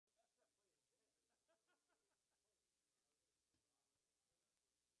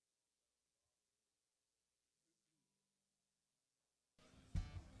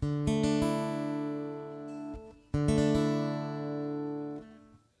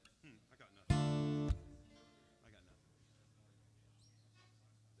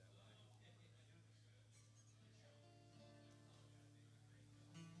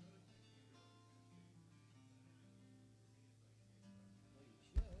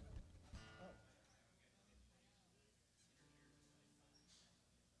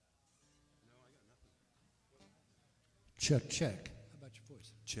Check, check. How about your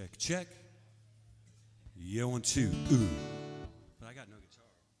voice? Check, check. Yeah, 1, 2. Ooh. But I got no guitar.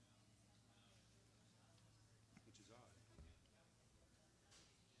 Which is odd.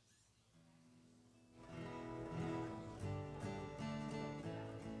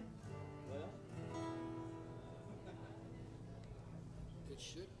 Well, it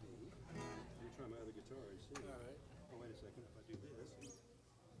should be. Let me try my other guitar and see. All right. Oh, wait a second. If I do this.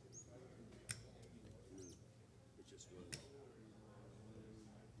 It just was.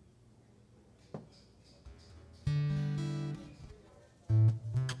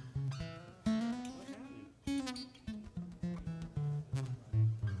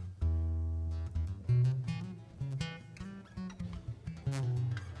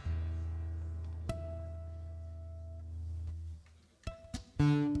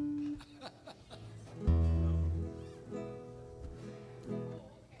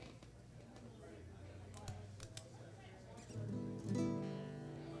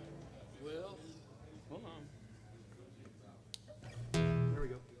 Well, Hold on. There we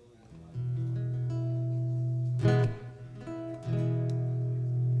go.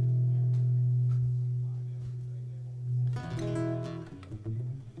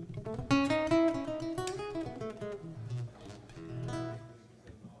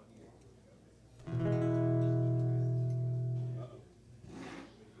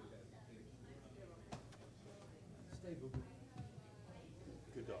 stay, boo-boo.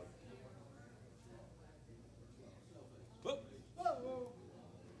 Good dog. Whoa.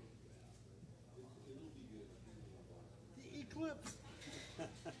 The eclipse. So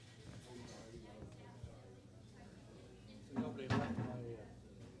nobody left my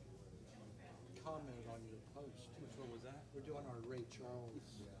comment on your post. Which one was that? We're doing our Ray Charles.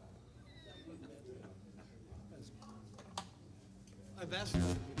 I've asked her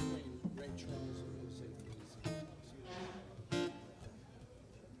between Ray Charles and Jose Feliciano.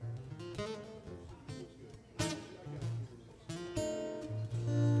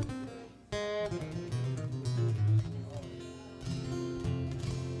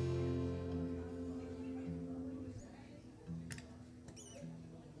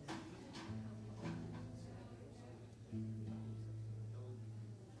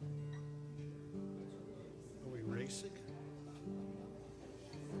 Are we racing?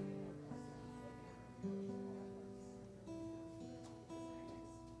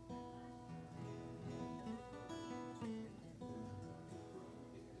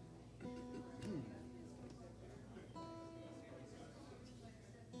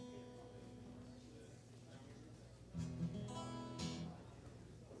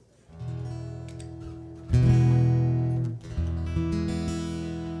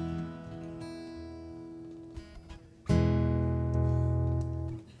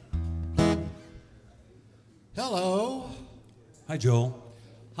 Hello. Hi, Joel.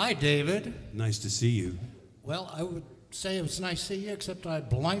 Hi, David. Nice to see you. Well, I would say it was nice to see you, except I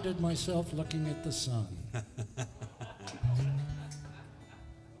blinded myself looking at the sun.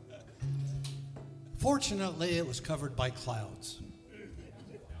 Fortunately, it was covered by clouds.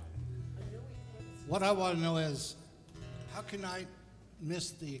 What I want to know is, how can I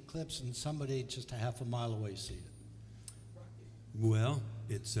miss the eclipse and somebody just a half a mile away see it? Well,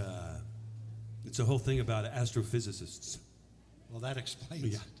 it's a whole thing about astrophysicists. Well, that explains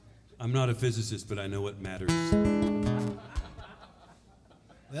Yeah. it. I'm not a physicist, but I know what matters.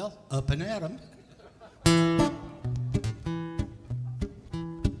 Well, up and at 'em.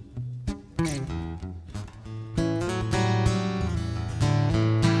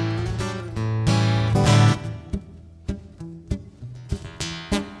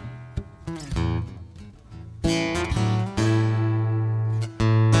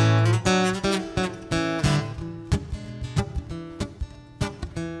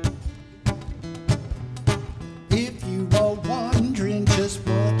 If you were wondering just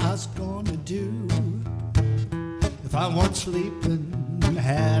what I was gonna do, if I weren't sleeping,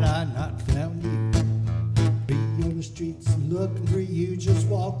 had I not found you, be on the streets looking for you, just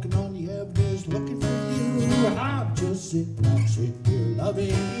walking on the avenues looking for you, I'm just sitting here loving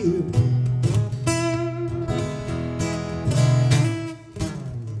you.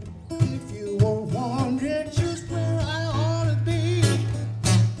 If you were wondering just where I ought to be,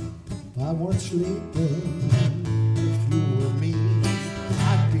 if I weren't sleeping, if you were me,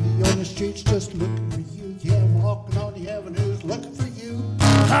 I'd be on the streets just looking for you. Yeah, walking on the avenues looking for you.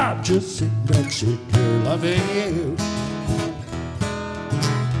 I'm just sitting here loving you.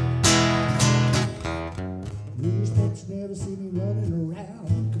 These folks never see me running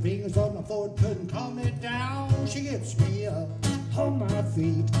around. Convenience on my Ford couldn't calm me down. She gets me up on my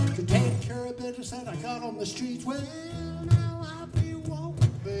feet to take care of business that I got on the streets. Well, now I be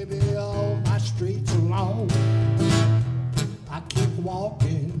walking, baby, on my streets alone. I keep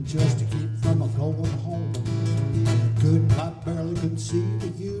walking just to keep from going home. Couldn't, I barely conceive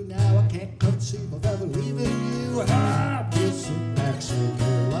of you. Now I can't conceive of ever leaving you. I just sit back sitting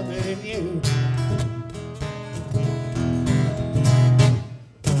here loving you.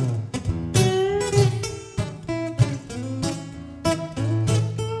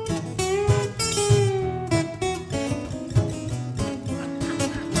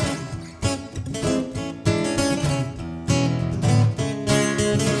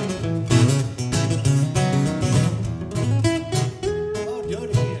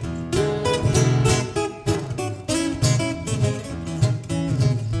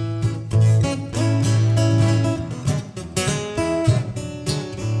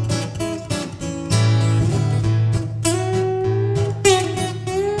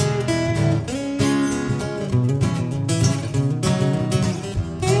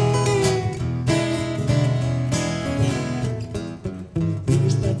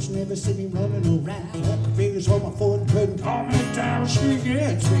 Never see me running around, walking fingers on my foot, couldn't calm me down. She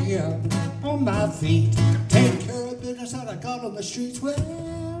gets me up on my feet, take care of business that I got on the streets. Well,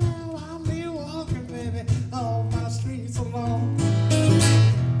 I'll be walking, baby, on my streets alone.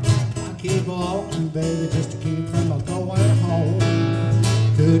 I keep walking, baby, just to keep from going home.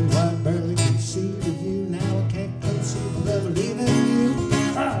 Couldn't quite barely conceive of you. Now I can't conceive of ever leaving you.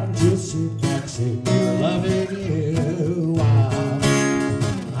 I'm just sitting back, sitting here loving you.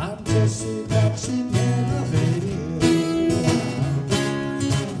 I'm just sitting back, sitting here loving you.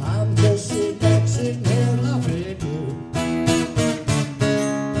 I'm just sitting back, sitting here loving you.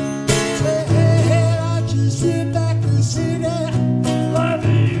 Hey, I just sit back and sit there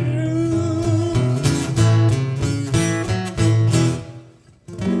loving you.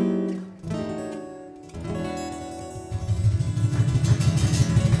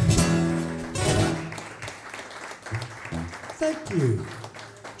 Thank you.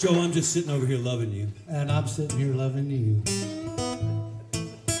 Joe, I'm just sitting over here loving you. And I'm sitting here loving you.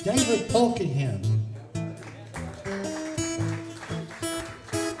 David Pulkingham.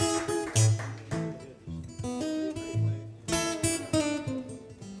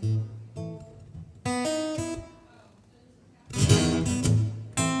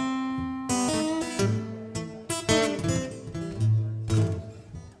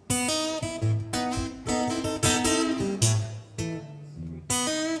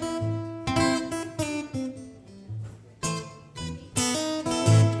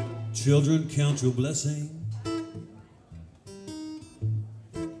 Children, count your blessing.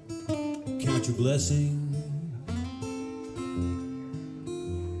 Count your blessing.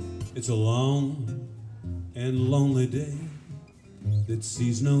 It's a long and lonely day that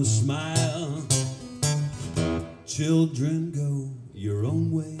sees no smile. Children, go your own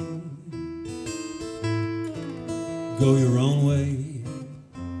way. Go your own way.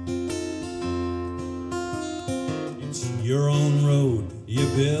 It's your own road you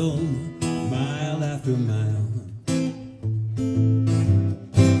build mile after mile.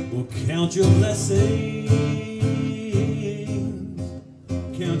 Well, count your blessings.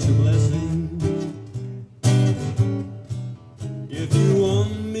 Count your blessings. If you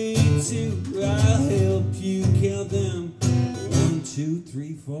want me to, I'll help you count them. 1, 2,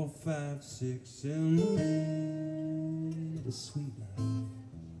 3, 4, 5, 6, 7, 8. A sweet life.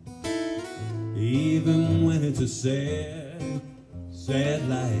 Even when it's a sad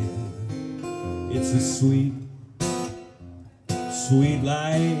life, it's a sweet, sweet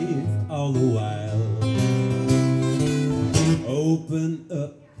life all the while. Open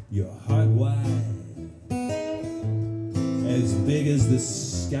up your heart wide, as big as the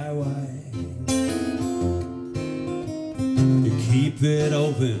sky wide. You keep it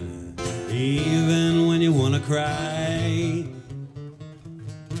open, even when you wanna cry.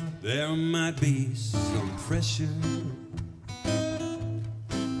 There might be some pressure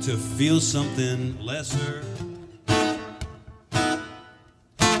to feel something lesser, but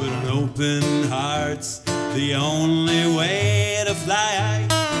an open heart's the only way to fly.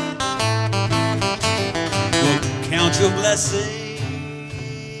 Well, count your blessings.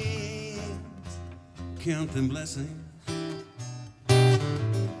 Count them blessings.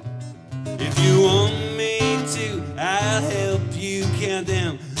 If you want me to, I'll help you count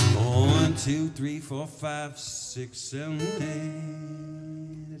them. 1, 2, 3, 4, 5, 6, 7,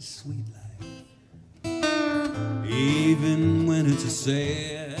 8. A sweet life. Even when it's a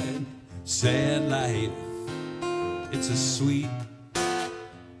sad, sad life, it's a sweet,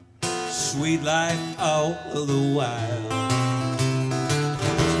 sweet life all the while.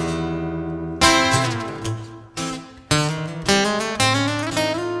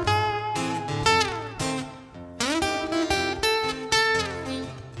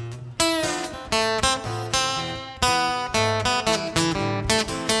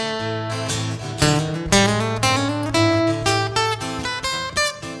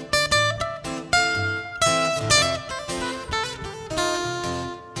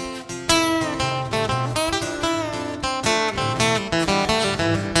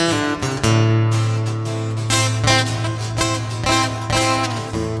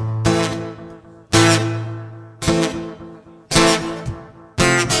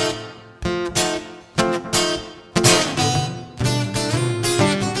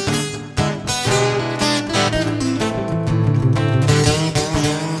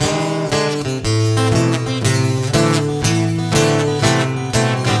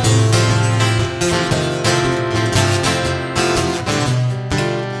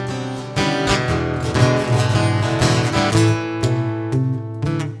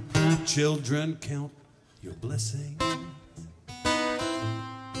 your blessings.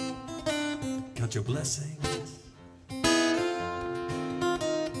 Count your blessings.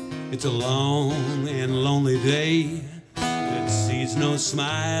 It's a long and lonely day that sees no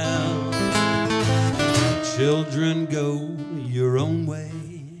smile. Children, go your own way.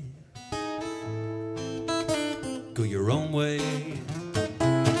 Go your own way.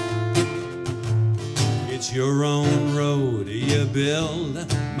 It's your own road you build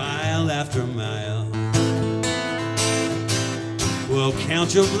mile after mile. Well,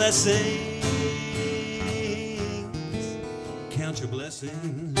 count your blessings. Count your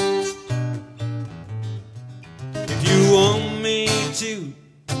blessings. If you want me to,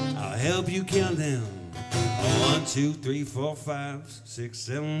 I'll help you count them. 1, 2, 3, 4, 5, 6,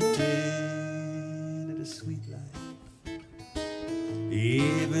 7, 10. It's a sweet life.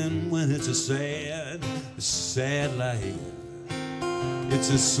 Even when it's a sad life. It's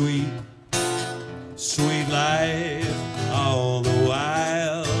a sweet, sweet life all the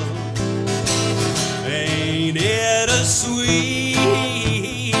while. Ain't it a sweet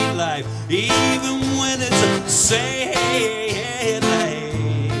life? Even when it's a sad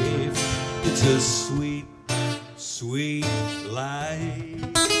life. It's a sweet, sweet life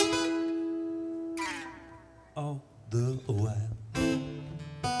all the while.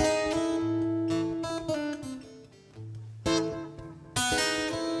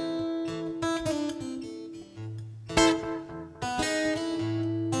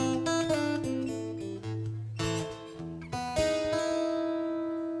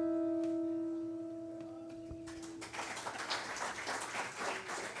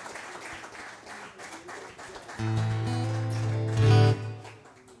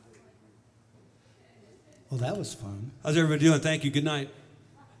 Well, that was fun. How's everybody doing? Thank you. Good night.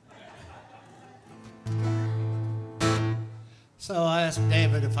 So I asked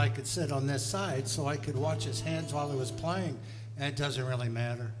David if I could sit on this side so I could watch his hands while he was playing, and it doesn't really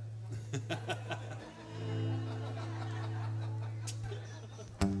matter.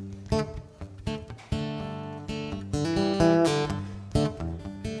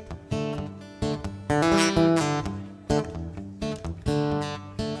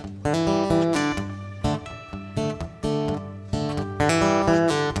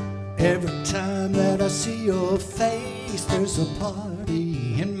 Every time that I see your face, there's a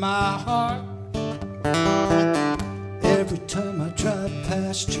party in my heart. Every time I drive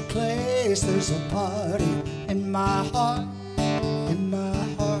past your place, there's a party in my heart, in my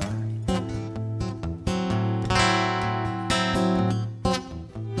heart.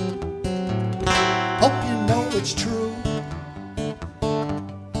 Hope you know it's true.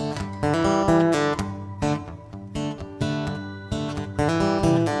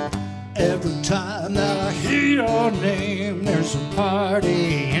 Every time that I hear your name, there's a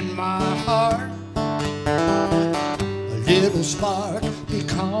party in my heart. A little spark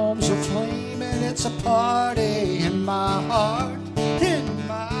becomes a flame, and it's a party in my heart, in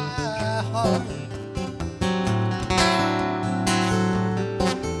my heart.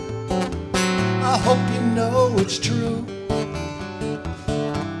 I hope you know it's true.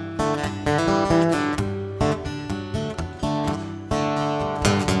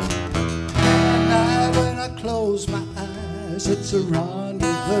 Close my eyes, it's a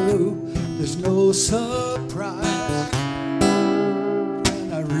rendezvous. There's no surprise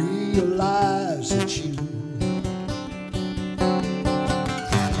when I realize it's you. In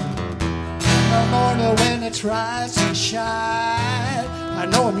the morning when it's rise and shine, I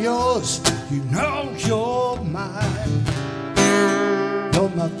know I'm yours, you know you're mine. You're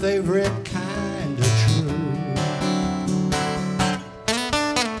my favorite kind of true.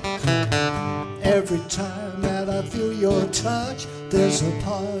 Every time that I feel your touch, there's a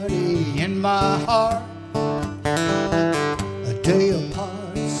party in my heart. A day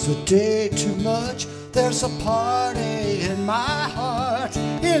apart's a day too much. There's a party in my heart,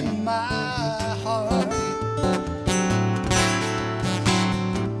 in my heart.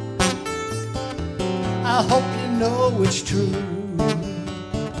 I hope you know it's true.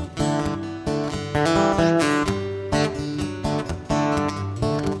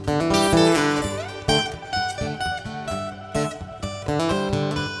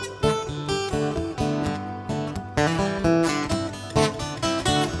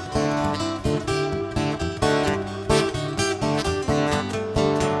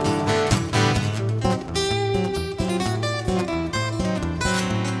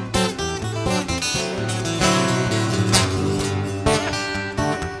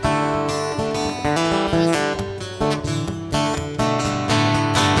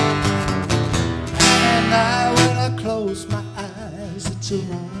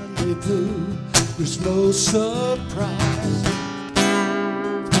 so surprised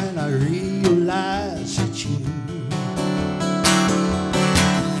when I realize it's you.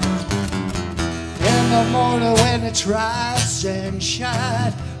 In the morning when it's rise and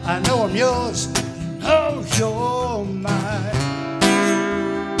shine, I know I'm yours, you know you're mine.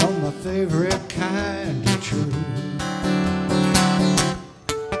 You're my favorite kind of true.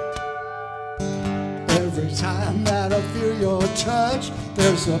 Every time that I feel your touch,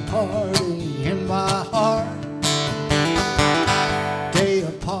 there's a party in my heart. Day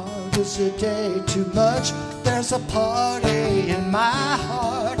apart is a day too much. There's a party in my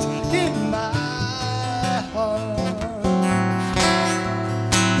heart, in my heart.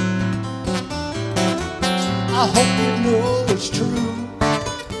 I hope you know it's true.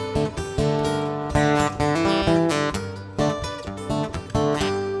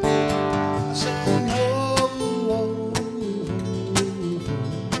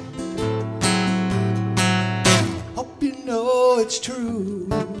 It's true.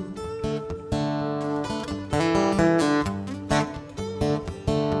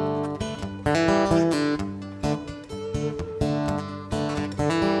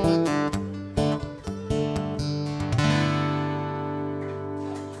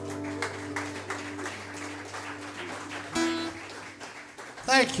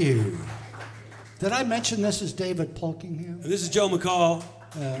 Thank you. Did I mention this is David Pulkingham? This is Joe McColl.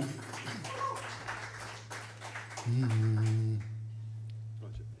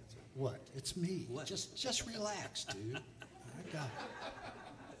 What? It's me. What? Just relax, dude. I got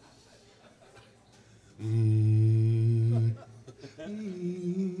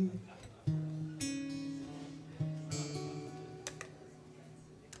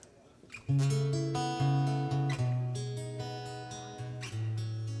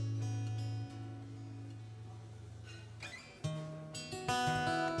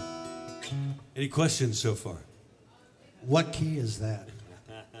Any questions so far? What key is that?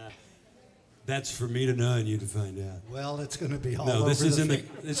 That's for me to know and you to find out. Well, it's going to be all No, over this is the in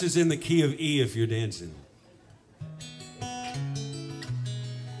this is in the key of E if you're dancing.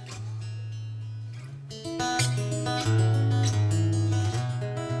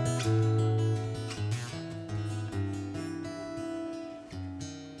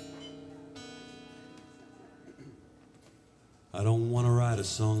 I don't want to write a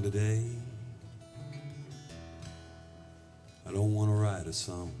song today. I don't want to write a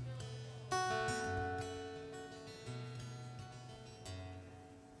song.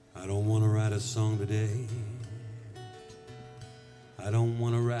 I don't want to write a song today. I don't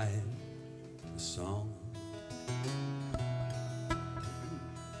want to write a song.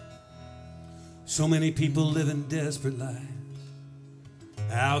 So many people living desperate lives.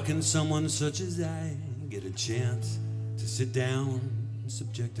 How can someone such as I get a chance to sit down and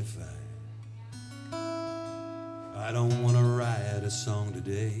subjectify? I don't want to write a song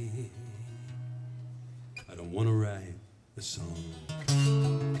today. I don't want to write a song.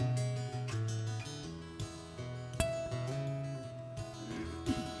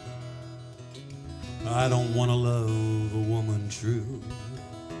 I don't want to love a woman true.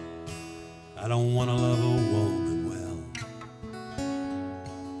 I don't want to love a woman well.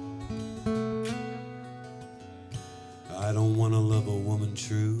 I don't want to love a woman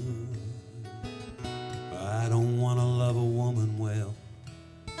true. I don't want to love a woman well.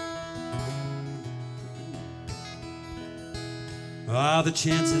 Ah, the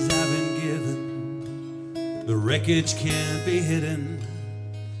chances I've been given, the wreckage can't be hidden,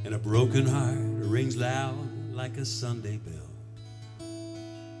 and a broken heart rings loud like a Sunday bell.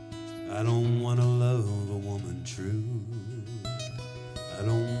 I don't want to love a woman true. I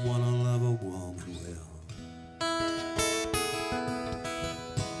don't want to love a woman well.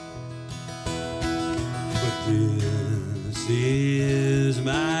 But this is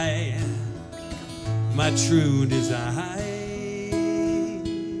my true desire,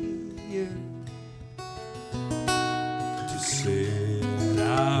 to set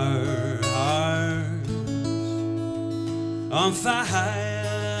our hearts on fire.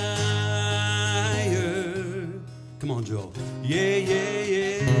 Come on, Joel. Yeah, yeah,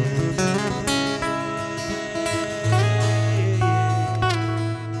 yeah.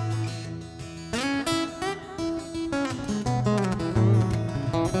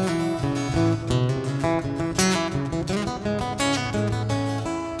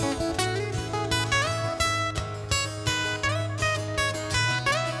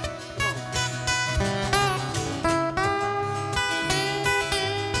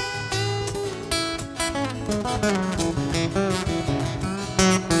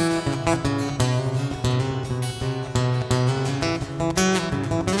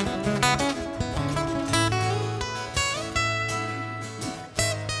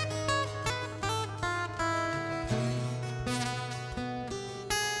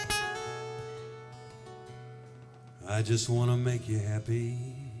 I just want to make you happy,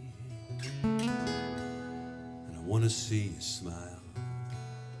 and I want to see you smile.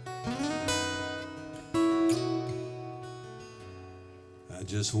 I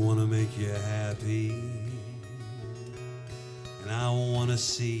just want to make you happy, and I want to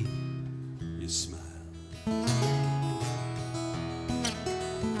see you smile.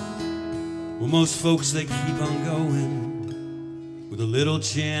 Well, most folks, they keep on going with a little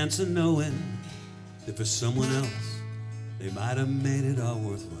chance of knowing that for someone else they might have made it all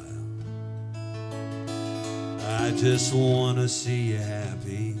worthwhile. I just want to see you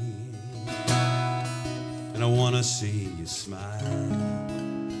happy, and I want to see you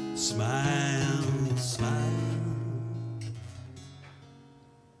smile. Smile, smile.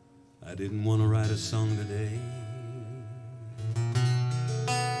 I didn't want to write a song today,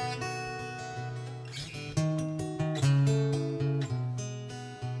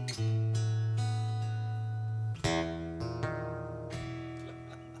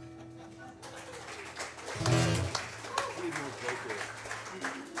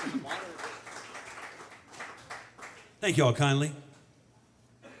 thank you all kindly.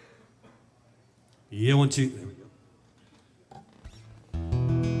 Yeah, 1, 2. There we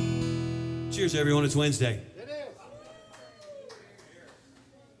go. Cheers, everyone. It's Wednesday. It is.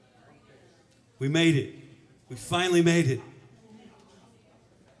 We made it. We finally made it.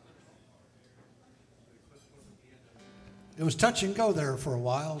 It was touch and go there for a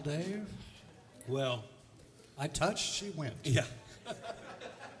while, Dave. Well, I touched, she went. yeah.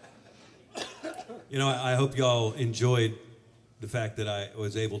 You know, I hope y'all enjoyed the fact that I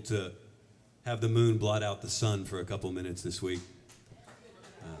was able to have the moon blot out the sun for a couple minutes this week.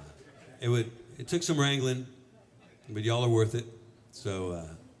 It took some wrangling, but y'all are worth it. So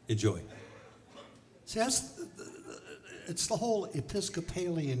enjoy. See, it's the whole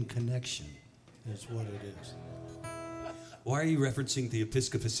Episcopalian connection is what it is. Why are you referencing the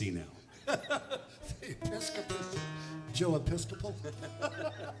Episcopacy now? The Episcopal, Joe Episcopal.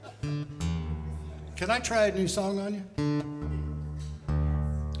 Can I try a new song on you?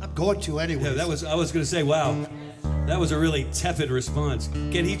 I'm going to anyway. Yeah, I was going to say, wow, that was a really tepid response.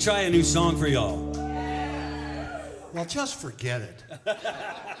 Can he try a new song for y'all? Well, just forget it.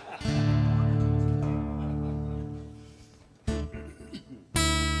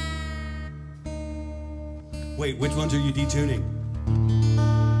 Wait, which ones are you detuning?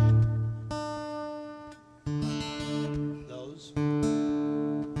 Those.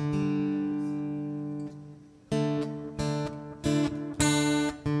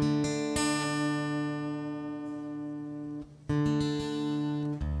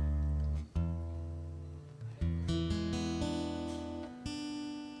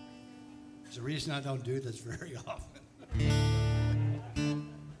 There's a reason I don't do this very often.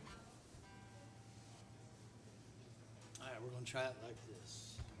 All right, we're going to try it like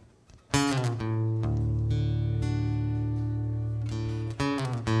this.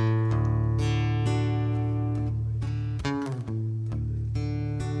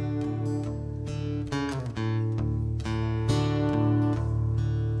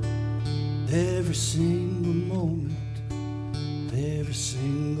 Every single moment, every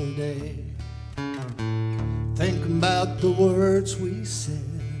single day, think about the words we said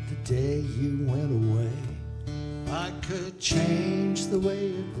the day you went away. I could change the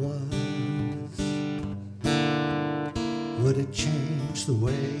way it was. Would it change the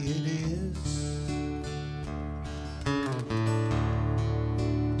way it is?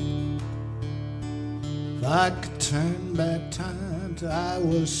 If I could turn back time till I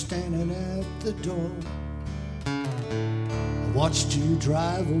was standing at the door, I watched you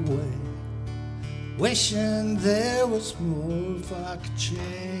drive away, wishing there was more. If I could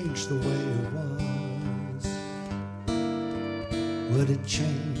change the way it was, would it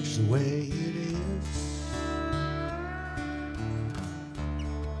change the way it is?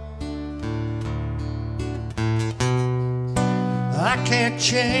 I can't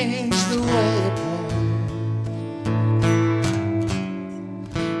change the way it was.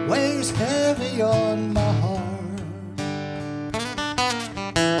 Weighs heavy on my heart.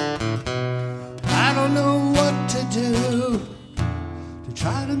 I don't know what to do to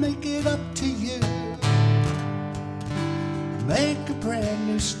try to make it up to you, make a brand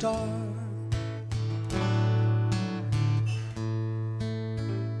new start.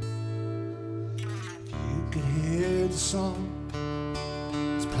 You could hear the song,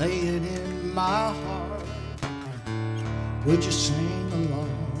 it's playing in my heart. Would you sing along?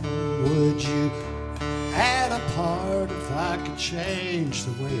 Would you add a part if I could change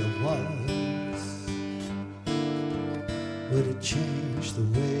the way it was? Would it change the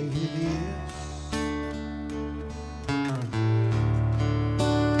way it is?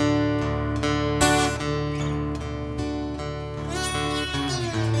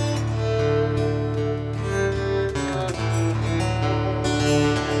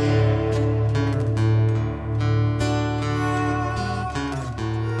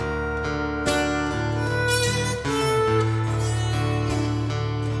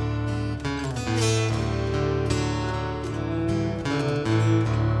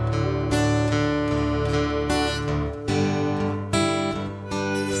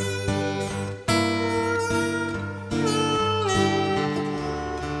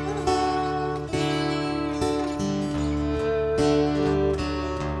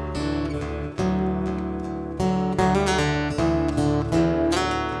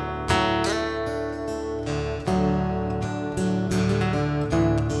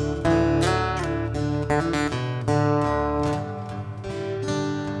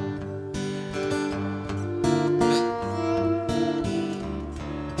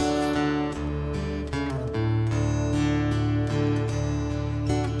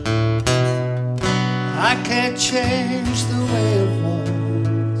 I can't change the way it was.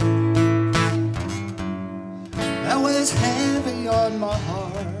 That was heavy on my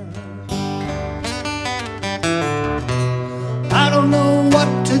heart. I don't know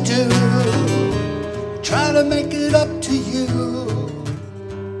what to do. Try to make it up to you,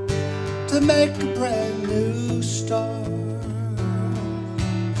 to make a brand new start.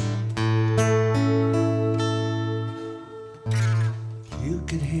 You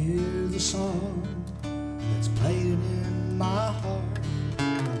could hear the song that's playing in my heart.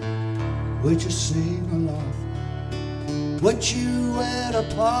 Would you sing along? Would you add a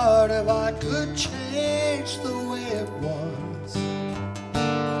part if I could change the way it was?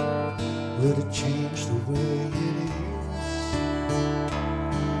 Would it change the way it is?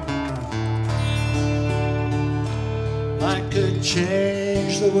 I could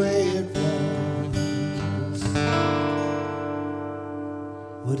change the way it was.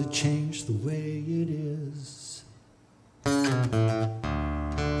 Would it change the way it is?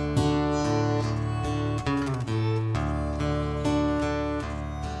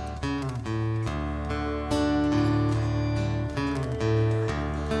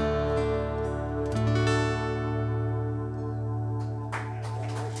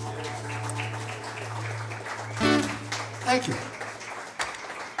 Thank you.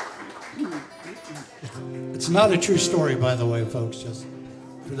 It's not a true story, by the way, folks, just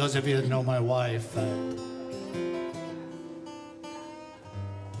for those of you that know my wife.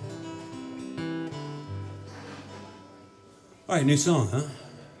 All right, new song, huh?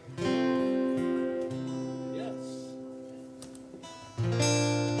 Yes.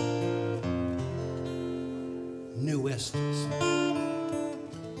 New Estes.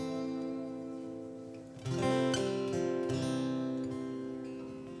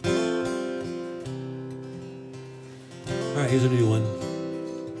 All right, here's a new one.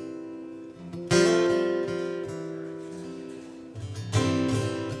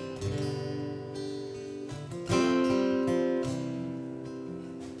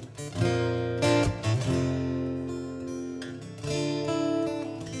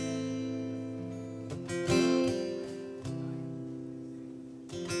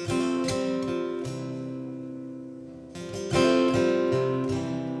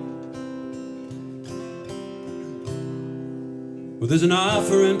 Well, there's an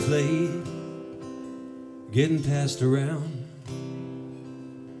offer in play, getting passed around.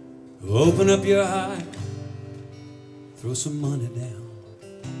 Open up your heart, throw some money down.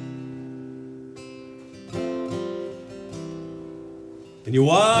 And you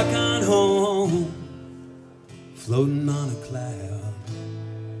walk on home, floating on a cloud.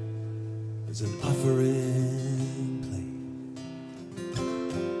 There's an offer in play.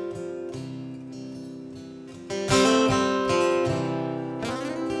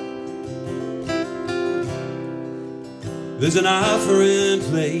 There's an offer in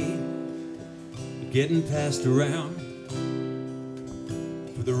play, getting passed around,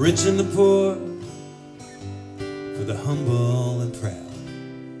 for the rich and the poor, for the humble and proud.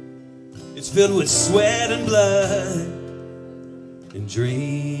 It's filled with sweat and blood, and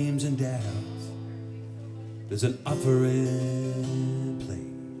dreams and doubts. There's an offer in play.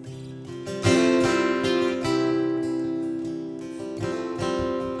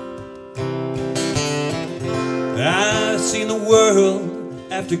 I've seen the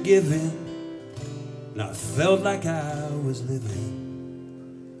world after giving, and I felt like I was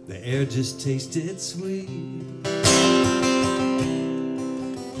living. The air just tasted sweet,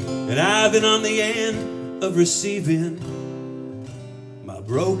 and I've been on the end of receiving, my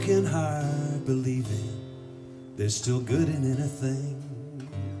broken heart believing there's still good in anything,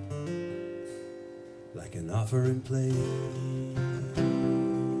 like an offer in play.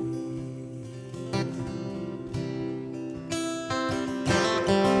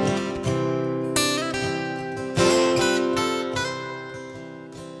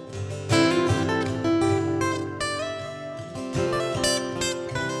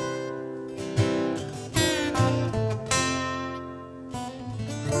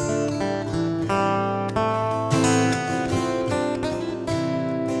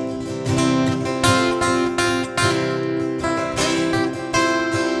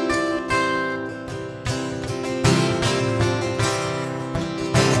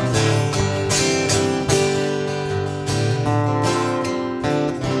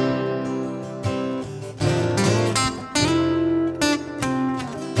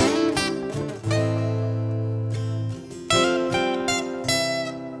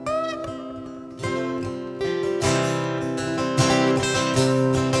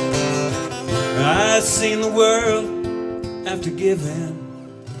 I've seen the world after giving,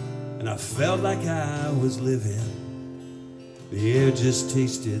 and I I felt like I was living. The air just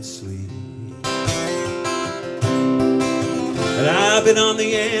tasted sweet. And I've been on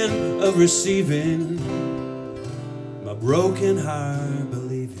the end of receiving, my broken heart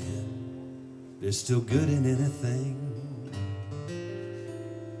believing there's still good in anything,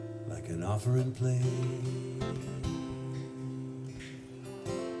 like an offering plate.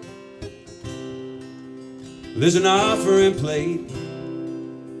 There's an offering plate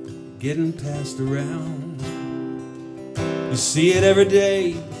getting passed around. You see it every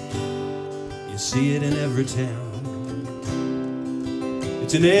day, you see it in every town.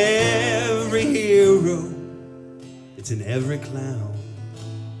 It's in every hero, it's in every clown.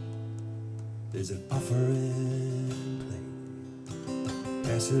 There's an offering plate,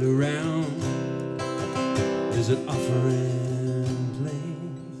 pass it around. There's an offering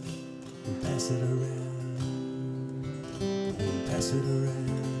plate, pass it around, pass it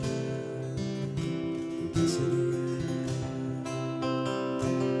around, pass it around.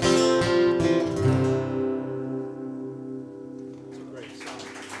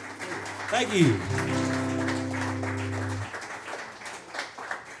 Thank you.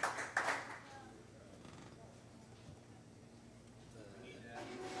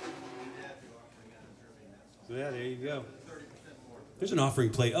 So yeah, there you go. There's an offering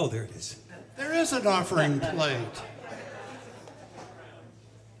plate. Oh, there it is. There is an offering plate.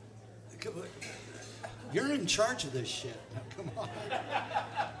 You're in charge of this shit. Now, come on.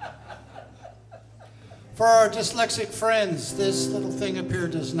 For our dyslexic friends, this little thing up here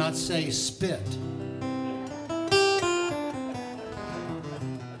does not say spit.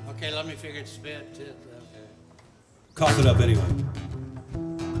 Okay, let me figure it. Spit. Okay. Cough it up anyway.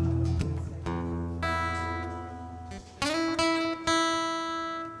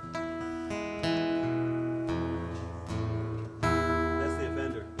 That's the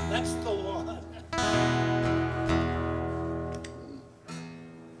offender. That's the one.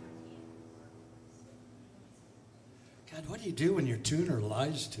 God, what do you do when your tuner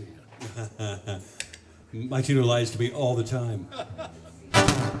lies to you? My tuner lies to me all the time.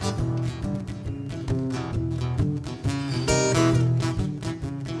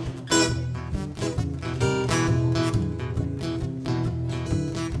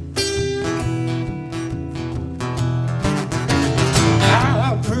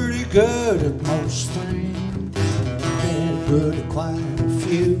 I'm pretty good at most things, and good at quite a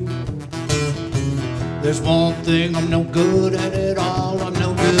few. There's one thing I'm no good at all. I'm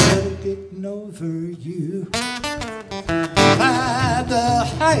no good at getting over you. Climb the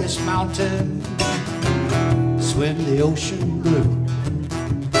highest mountain, swim the ocean blue.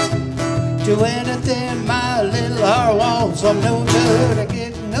 Do anything my little heart wants. I'm no good at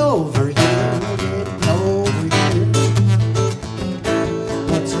getting over you. Getting over you.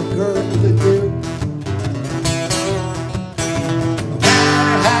 What's a girl to do? No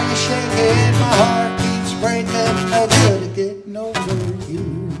matter how you shake it, my heart keeps breaking. No good at getting over you.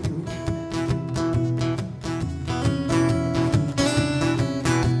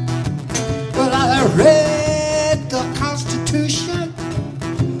 Well, I read the Constitution,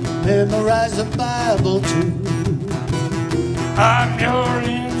 memorized the Bible too. I'm your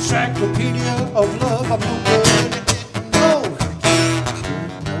encyclopedia of love. I'm no good at getting over you.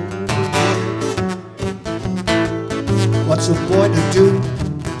 What's a boy to do?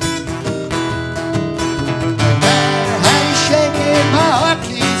 No matter how you shake it, my heart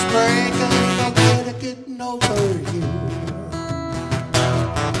keeps breaking. No good at getting over you.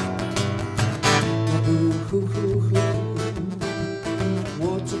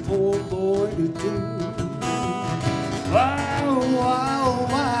 What's a poor boy to do? Why, why,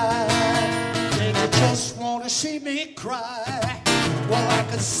 why? Think you just want to see me cry? Well, I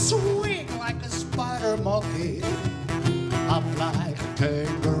could swing like a spider monkey. I'm like a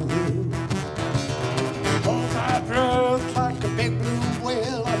kangaroo. Hold my breath like a big blue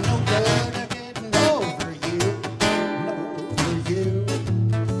whale. I'm no good at getting over you. Over you.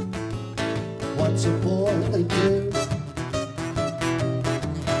 What's a boy to do?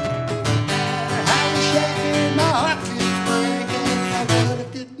 How you shaking, my heart keeps breaking. I'm good at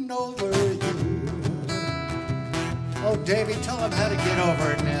getting over you. Oh, Davey, tell him how to get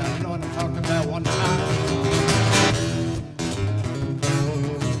over it now. You know what I'm talking about? One time.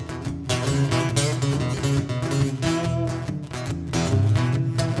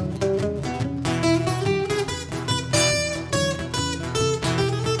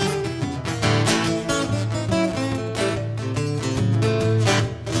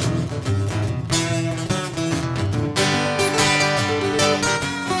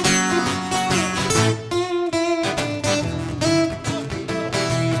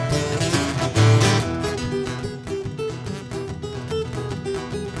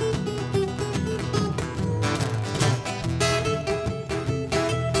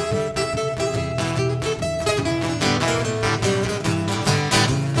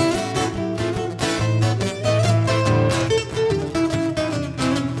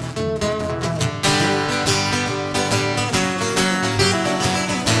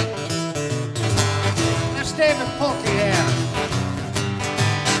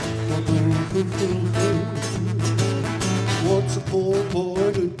 What's a poor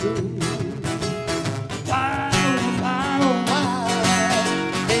boy to do? Why, oh, why, oh,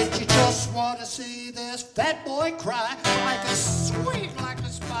 why? Did you just want to see this fat boy cry? Like a sweet, like a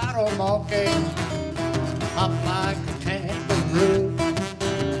spider monkey, up like a kangaroo.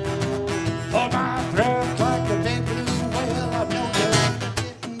 Oh, my breath like a big blue whale. I know you're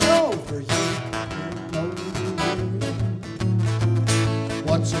getting over you.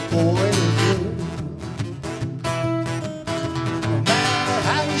 What's a boy to do? No matter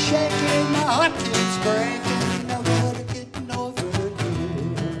how you shake it, my heart keeps breaking. No good at getting over you.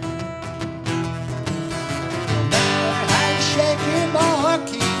 No matter how you shake it, my heart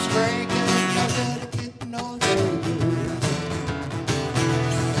keeps breaking. No good at getting over you.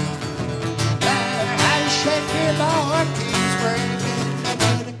 No matter how you shake it, my heart keeps breaking. No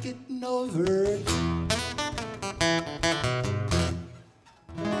good at getting over you.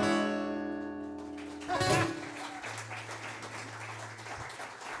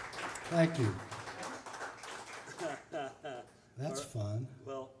 Thank you. That's fun.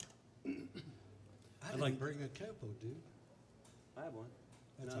 Well, I didn't bring a capo, dude. I have one.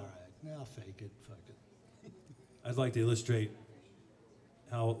 That's No. all right. Now I'll fake it. Fuck it. I'd like to illustrate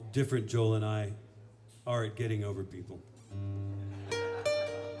how different Joel and I are at getting over people.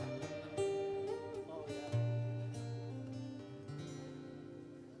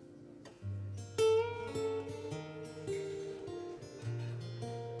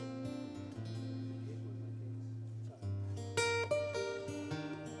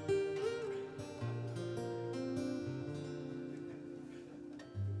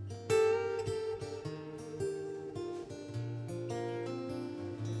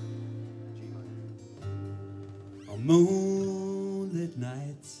 On moonlit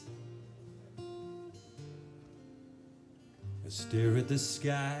nights, I stare at the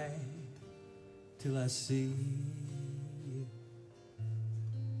sky till I see you.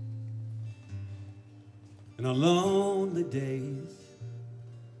 And on lonely days,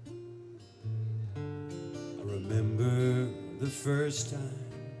 I remember the first time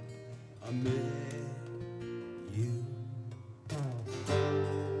I met you.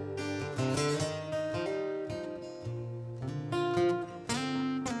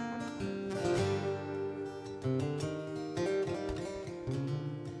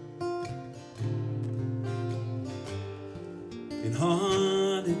 In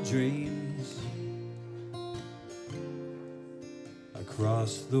haunted dreams, I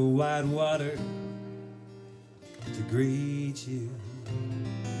crossed the wide water to greet you.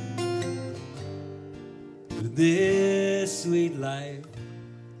 But this sweet life,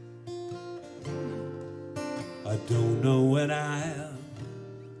 I don't know when I'll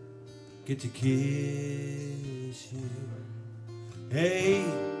get to kiss you. Hey,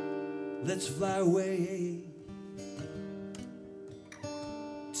 let's fly away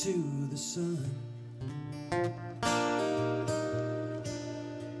to the sun.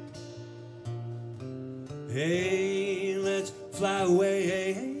 Hey, let's fly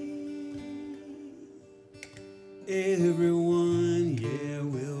away, everyone, yeah,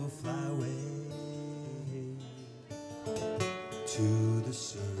 we'll fly away to the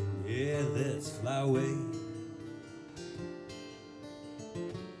sun. Yeah, let's fly away,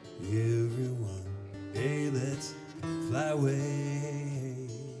 everyone. Hey, let's fly away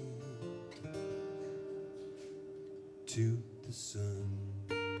to the sun.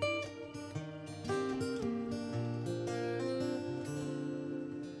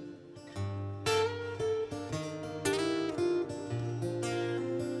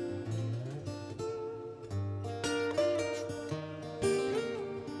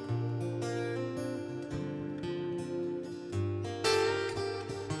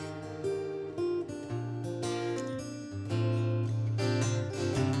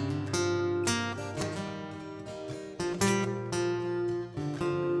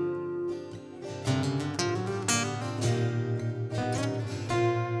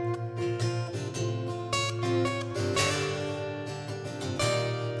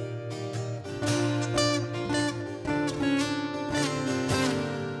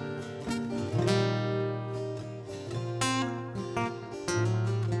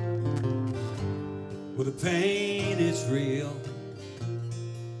 Well, the pain is real,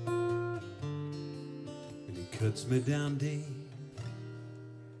 and it cuts me down deep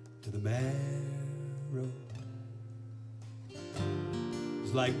to the marrow.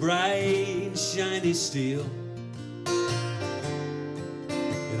 It's like bright and shiny steel,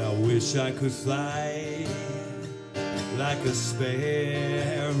 and I wish I could fly like a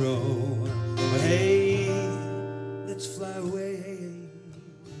sparrow. But hey, let's fly away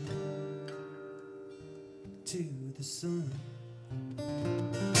to the sun.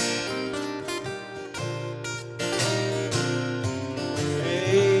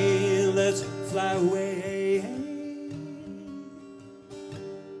 Hey, let's fly away,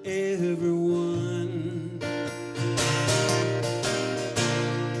 everyone.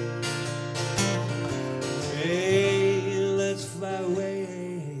 Hey, let's fly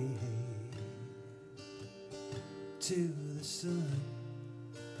away to the sun.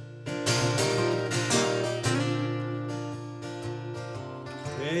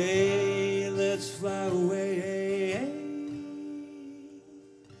 Hey, let's fly away,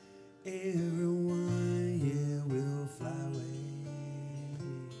 everyone. Yeah, we'll fly away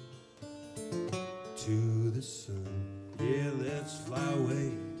to the sun. Yeah, let's fly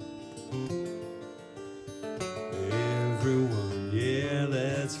away, everyone. Yeah,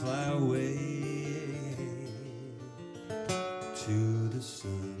 let's fly away to the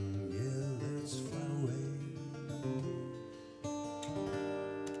sun. Yeah, let's fly away,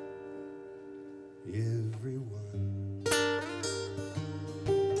 everyone.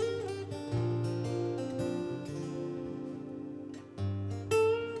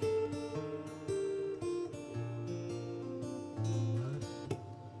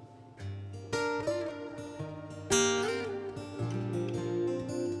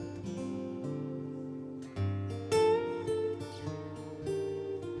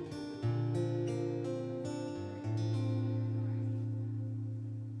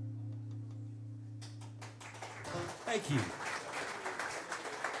 Thank you.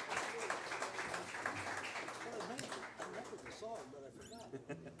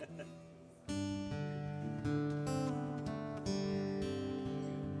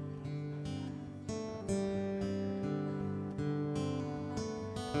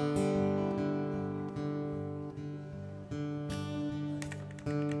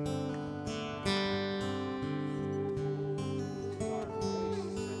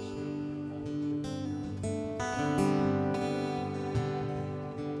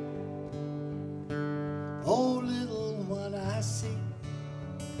 Oh, little one I see,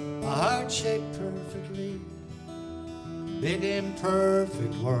 a heart shaped perfectly, big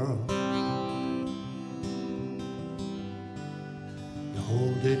imperfect world. You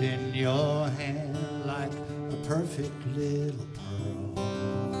hold it in your hand like a perfect little pearl.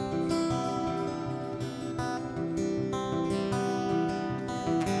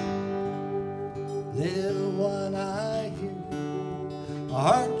 Little one I hear, a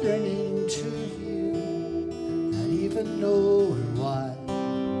heart yearning to you, not even knowing why.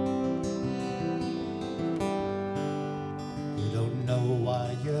 You don't know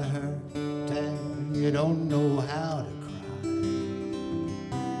why you're hurt, and you don't know how to cry.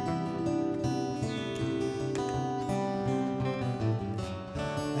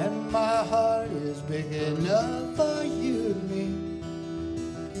 And my heart is big enough for you and me,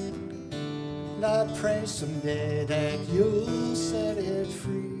 and I pray someday that you'll set it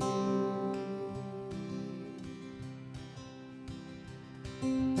free.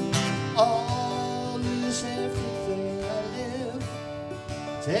 All is everything I live,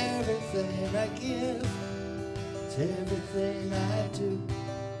 it's everything I give, it's everything I do.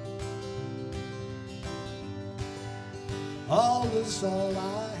 All is all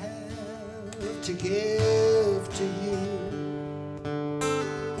I have to give to you.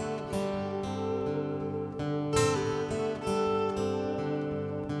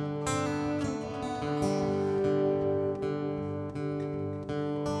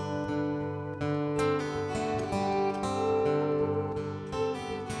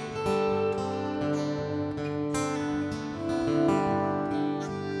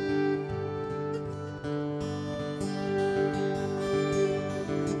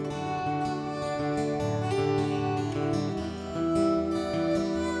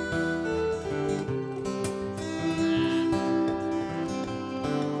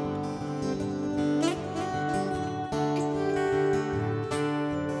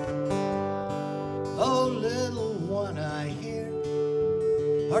 Oh, little one I hear,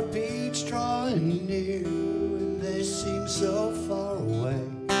 heartbeats drawing near, and they seem so far away.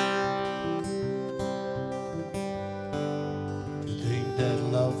 You think that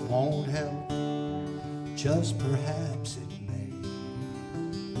love won't help, just perhaps it may.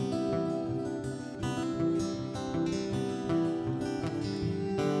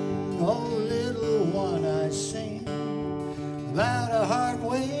 Oh, little one I sing about a heart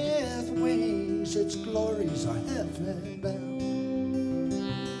with wings, its glories are heaven bound.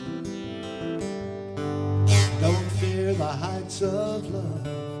 Don't fear the heights of love,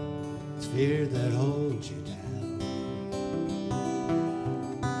 it's fear that holds you down.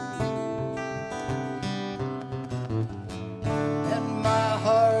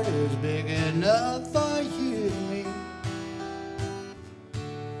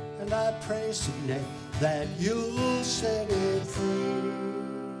 someday that you'll set it free.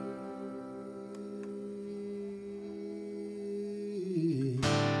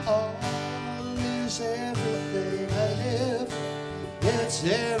 All is everything I live, it's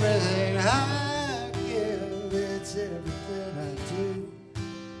everything I give, it's everything I do.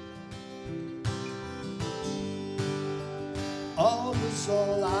 All is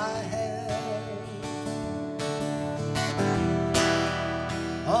all I have,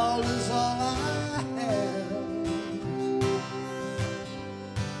 all is all I have,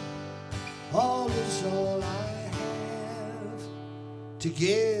 all is all I have to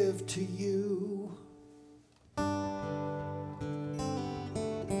give to you.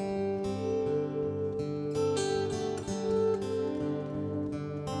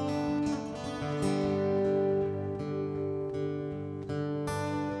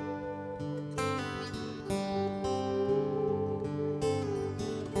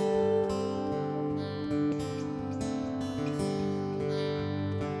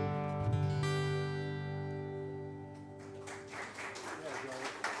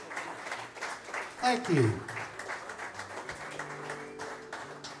 Thank you.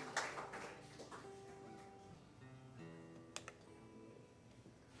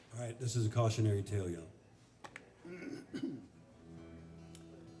 All right, this is a cautionary tale, y'all.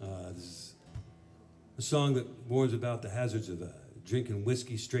 This is a song that warns about the hazards of drinking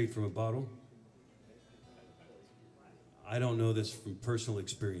whiskey straight from a bottle. I don't know this from personal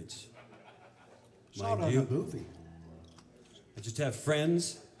experience. Saw it on a movie. I just have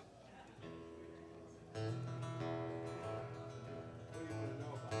friends.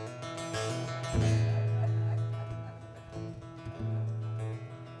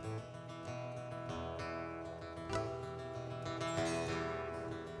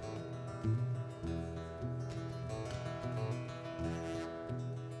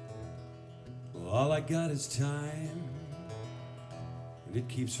 All I got is time, and it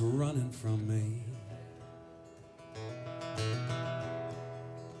keeps running from me.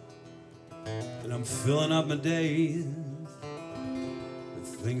 And I'm filling up my days with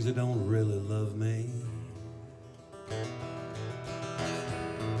things that don't really love me.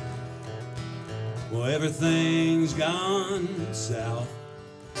 Well, everything's gone south.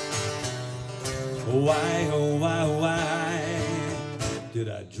 Why, oh why, why did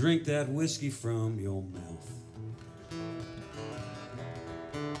I drink that whiskey from your mouth?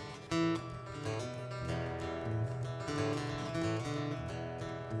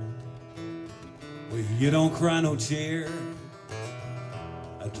 Well, you don't cry no tear.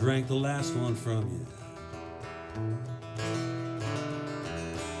 I drank the last one from you.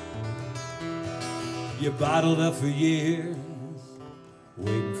 You bottled up for years,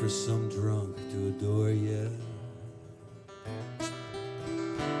 waiting for some drunk to adore you.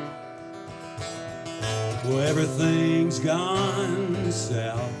 Well, everything's gone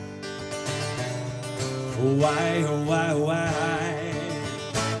south. Why, oh why, why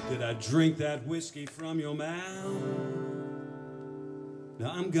did I drink that whiskey from your mouth?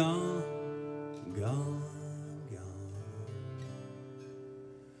 Now I'm gone, I'm gone,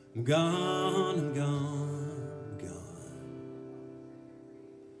 I'm gone. I'm gone, I'm gone,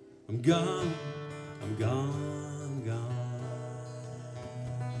 I'm gone. I'm gone, I'm gone.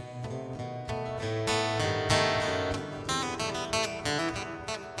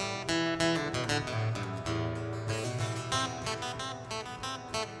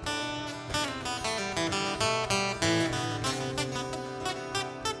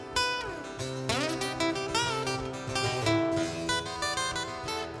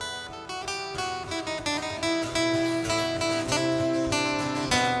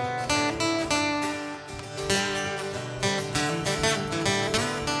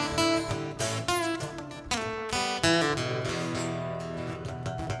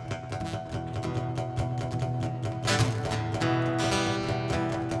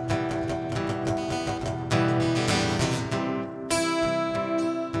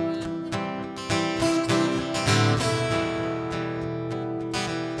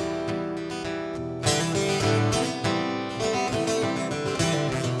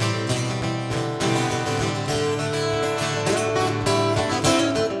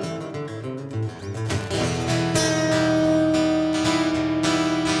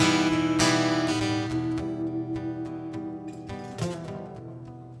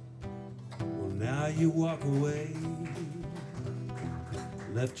 You walk away,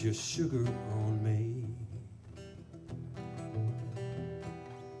 left your sugar on me.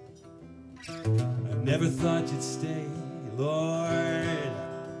 I never thought you'd stay, Lord.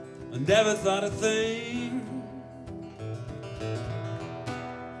 I never thought a thing.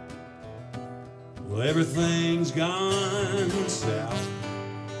 Well, everything's gone south.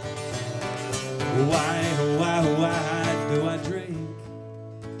 Why do I drink?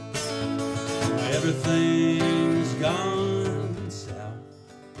 Everything's gone south.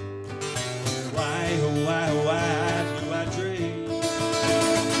 Why do I drink?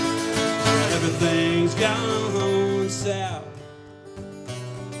 Everything's gone south.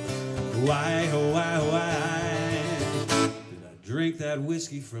 Why did I drink that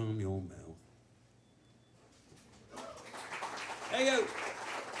whiskey from your mouth? There you go.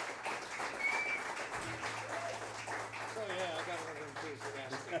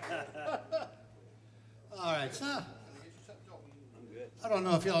 All right, so I don't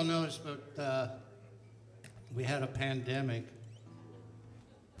know if y'all noticed, but we had a pandemic.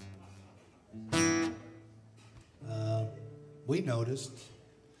 We noticed.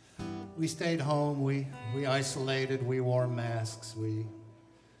 We stayed home. We isolated. We wore masks. We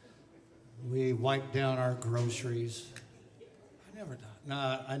wiped down our groceries.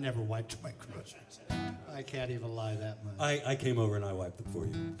 I never wiped my groceries. I can't even lie that much. I came over and I wiped them for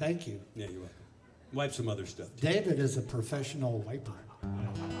you. Thank you. Yeah, you're welcome. Wipe some other stuff. David is a professional wiper.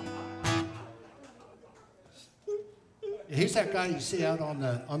 He's that guy you see out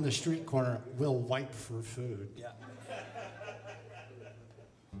on the street corner, will wipe for food. Yeah.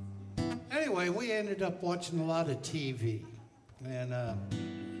 Anyway, we ended up watching a lot of TV, and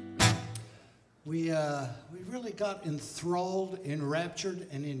we really got enthralled, enraptured,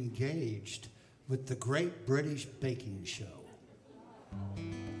 and engaged with the Great British Baking Show.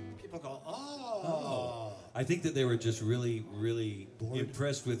 People go, oh. I think that they were just really, really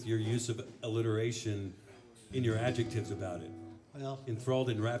impressed with your use of alliteration in your adjectives about it. Well, enthralled,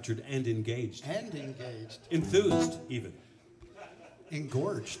 enraptured, and engaged. And engaged. Enthused, even.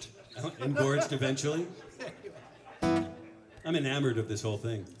 Engorged. Engorged eventually. I'm enamored of this whole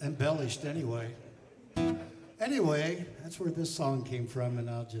thing. Embellished anyway. Anyway, that's where this song came from, and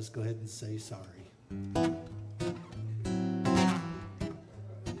I'll just go ahead and say sorry.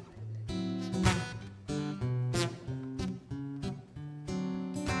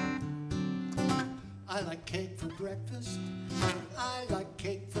 I like cake for breakfast. I like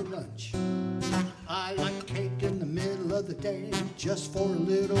cake for lunch. I like cake in the middle of the day, just for a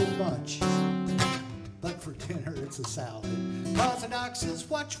little bunch. But for dinner, it's a salad. Cause the doc says,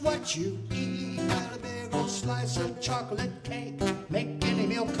 watch what you eat. Got a big old slice of chocolate cake. Make any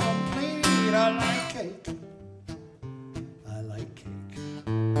meal complete. I like cake. I like cake.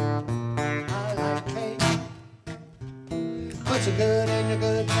 I like cake. What's so good in your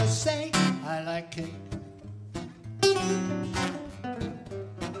goodness sake? I like cake.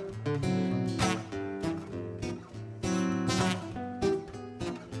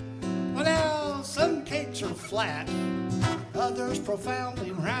 Well, now, some cakes are flat, others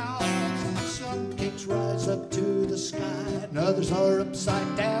profoundly round. Some cakes rise up to the sky, and others are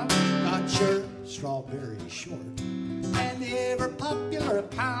upside down. Got your strawberry short, and the ever popular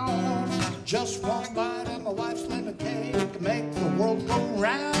pound. Just one bite of my wife's lemon cake, make the world go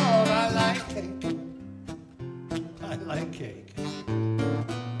round. I like cake. I like cake.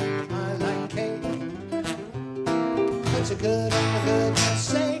 I like cake. It's a good and a goodness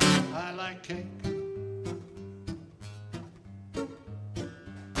sake. I like cake. 4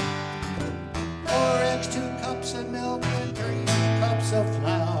 eggs, 2 cups of milk, and 3 cups of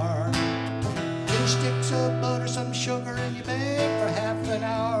flour. 3 sticks of butter, some sugar, and you bake for half an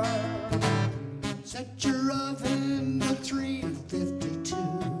hour. Set your oven to 352.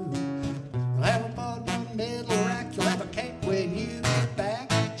 We'll have about one middle rack. You'll have a cake when you get back,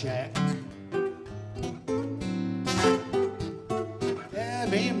 Jack. Yeah,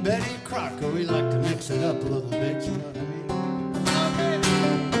 me and Betty Crocker, we like to mix it up a little bit, you know what I mean?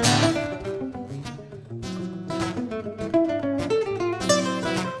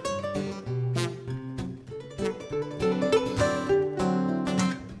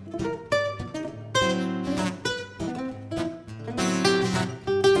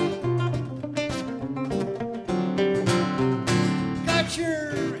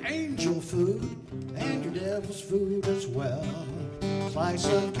 Slice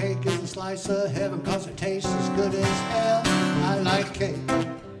of cake is a slice of heaven, cause it tastes as good as hell. I like cake.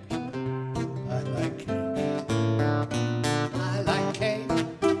 I like cake. I like cake.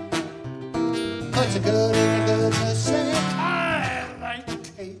 What's a good and a goodness sake? I like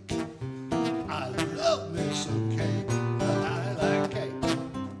cake. I love me some cake. I like cake.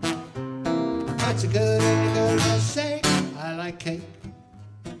 What's a good and a goodness sake? I like cake.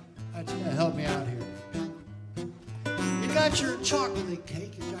 That's gonna help me out here. You got your chocolate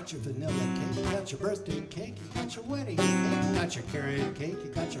cake, you got your vanilla cake, you got your birthday cake, you got your wedding cake, you got your carrot cake,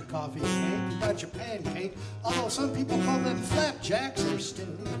 you got your coffee cake, you got your pancake. Although some people call them flapjacks, they're still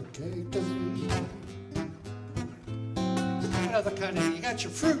a cake to me. Another kind of, you got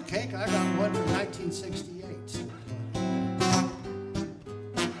your fruit cake, I got one from 1968.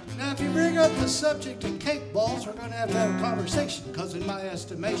 Now, if you bring up the subject of cake balls, we're going to have a conversation, because in my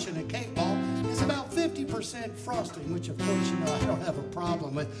estimation, a cake ball is about 50% frosting, which, of course, you know I don't have a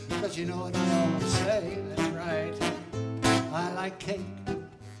problem with, because you know what I always say, that's right. I like cake.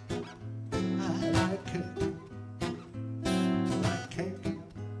 I like cake. I like cake.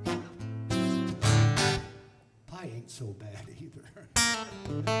 Pie ain't so bad either.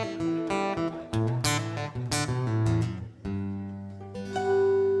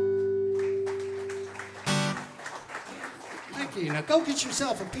 Now go get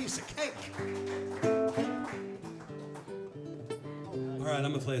yourself a piece of cake. All right, I'm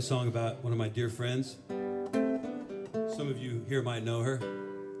going to play a song about one of my dear friends. Some of you here might know her.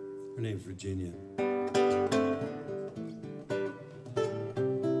 Her name's Virginia.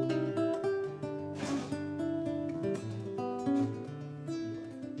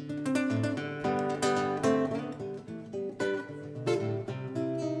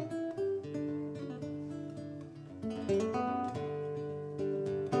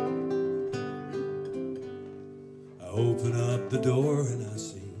 Open up the door and I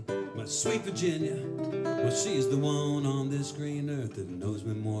see my sweet Virginia. Well, she's the one on this green earth that knows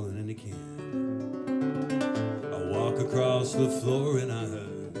me more than any can. I walk across the floor and I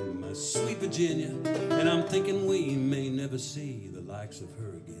heard my sweet Virginia, and I'm thinking we may never see the likes of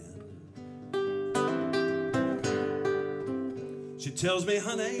her again. She tells me,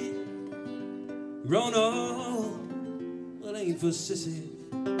 honey, grown old, well, ain't for sissies,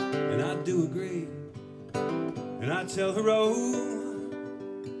 and I do agree. And I tell her, oh,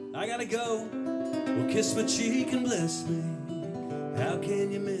 I gotta go. Well, kiss my cheek and bless me. How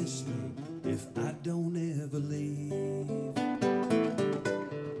can you miss me if I don't ever leave?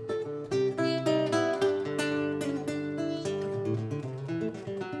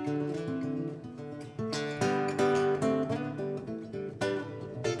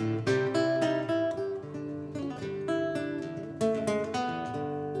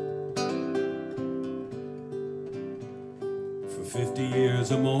 For 50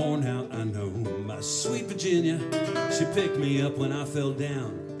 years or more now, I know my sweet Virginia. She picked me up when I fell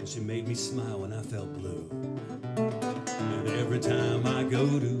down, and she made me smile when I felt blue. And every time I go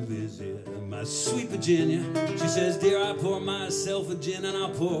to visit my sweet Virginia, she says, dear, I pour myself a gin and I'll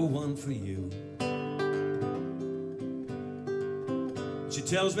pour one for you. She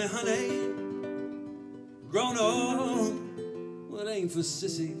tells me, honey, grown old, well, it ain't for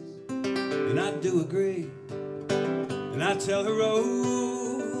sissies, and I do agree. And I tell her,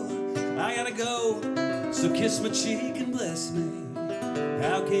 oh, I gotta go, so kiss my cheek and bless me.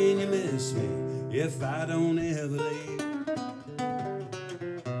 How can you miss me if I don't ever leave?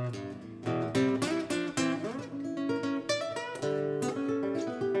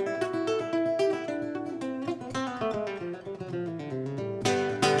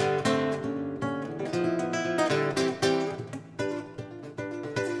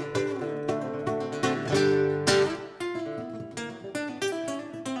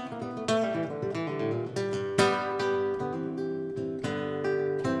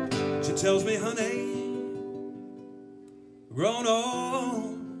 She tells me, honey, grown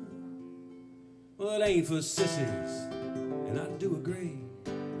old, well, it ain't for sissies, and I do agree.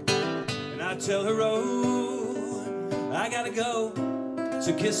 And I tell her, oh, I gotta go,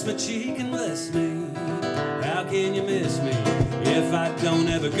 so kiss my cheek and bless me. How can you miss me if I don't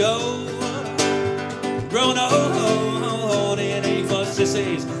ever go? Grown old, it ain't for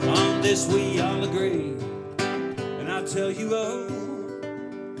sissies, on this we all agree. And I tell you, oh,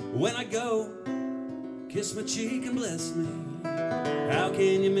 when I go, kiss my cheek and bless me. How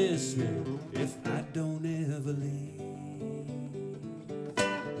can you miss me if I don't ever leave?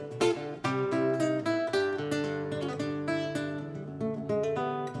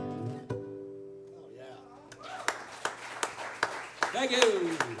 Oh, yeah. Thank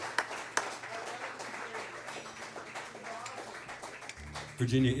you.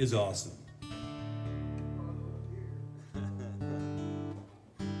 Virginia is awesome.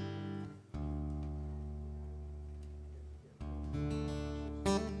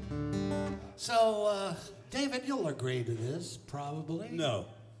 So, David, you'll agree to this, probably. No.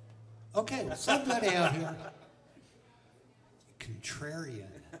 Okay, well, somebody out here. Contrarian.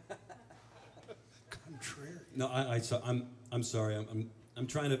 Contrarian. No, I'm sorry. I'm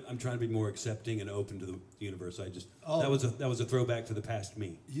trying to be more accepting and open to the universe. I just Oh. that was a throwback to the past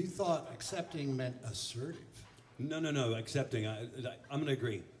me. You thought accepting meant assertive. No, accepting. I'm going to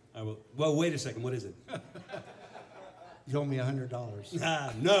agree. I will. Well, wait a second. What is it? You owe me $100.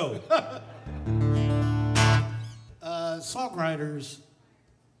 Ah, no. Songwriters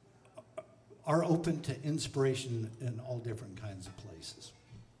are open to inspiration in all different kinds of places.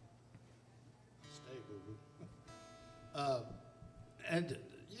 Stay, boo-boo. And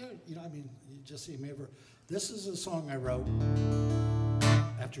you know, I mean, you just see me ever. This is a song I wrote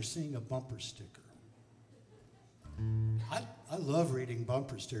after seeing a bumper sticker. I love reading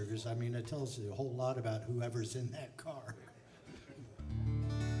bumper stickers. I mean, it tells you a whole lot about whoever's in that car.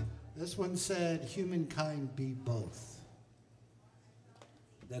 This one said, "Humankind be both."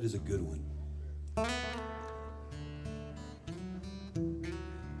 That is a good one.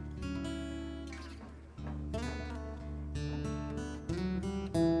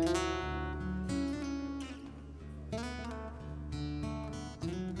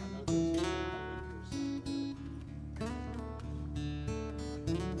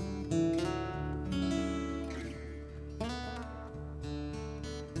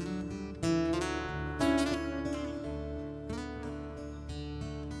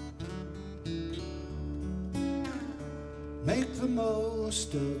 Make the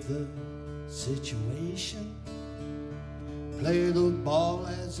most of the situation. Play the ball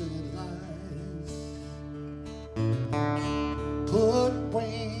as it lies. Put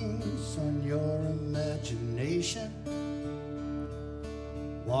wings on your imagination.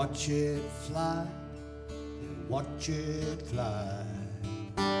 Watch it fly, watch it fly.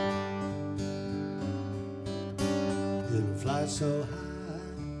 It'll fly so high.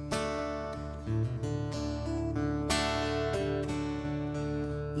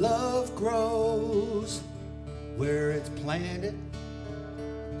 Love grows where it's planted.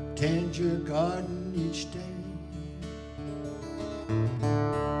 Tend your garden each day.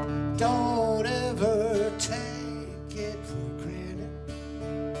 Don't ever take it for granted.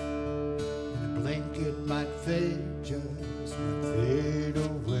 In a blink it might fade, just might fade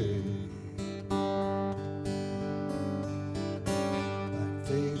away. Might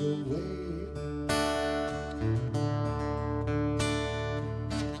fade away.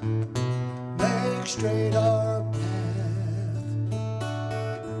 Straight our path,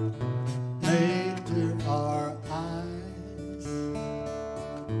 make clear our eyes,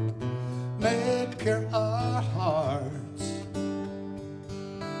 make pure our hearts,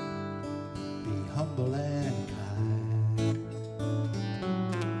 be humble and kind,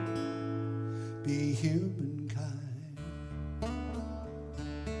 be humankind.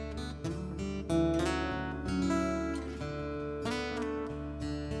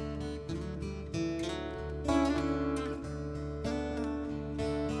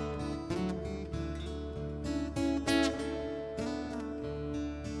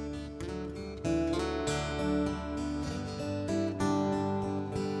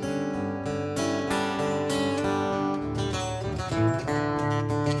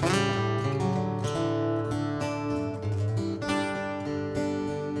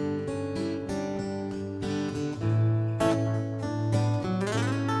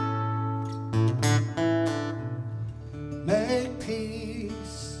 Make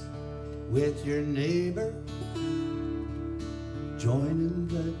peace with your neighbor, join in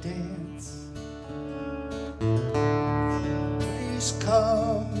the dance. Peace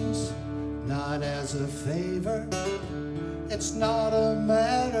comes not as a favor, it's not a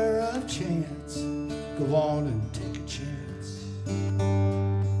matter of chance. Go on and take a chance.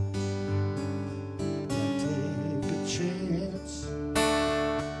 Take a chance.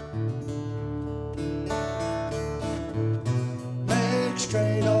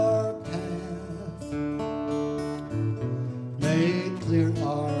 Straight our path, make clear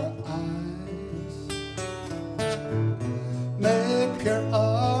our eyes, make pure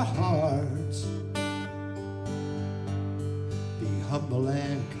our hearts, be humble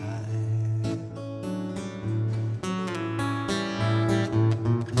and kind.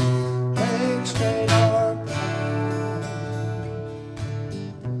 Make straight our path,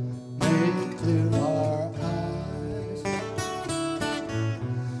 make clear our eyes,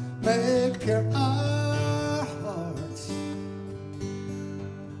 make pure our hearts,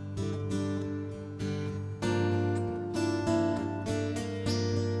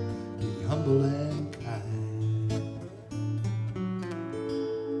 be humble and kind,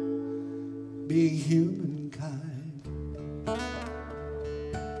 be humankind.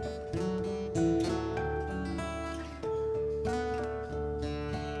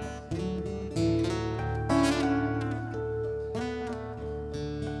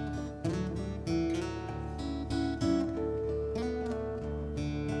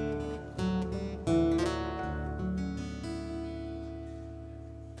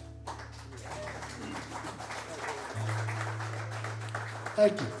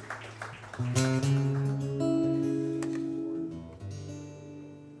 Thank you.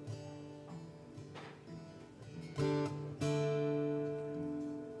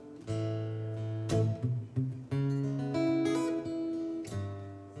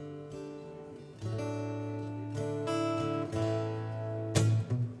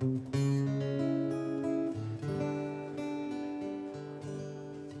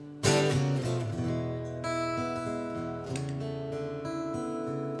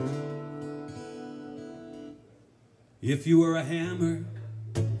 If you were a hammer,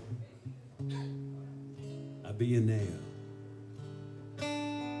 I'd be a nail.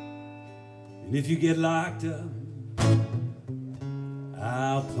 And if you get locked up,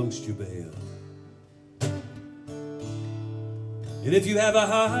 I'll post your bail. And if you have a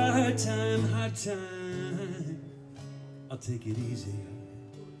hard time, I'll take it easy.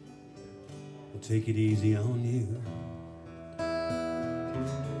 I'll take it easy on you.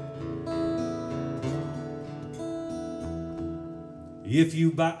 If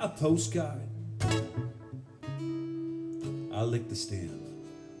you buy a postcard, I'll lick the stamp.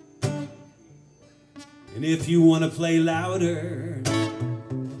 And if you want to play louder,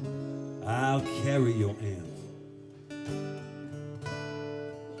 I'll carry your amp.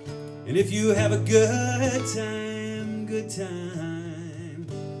 And if you have a good time,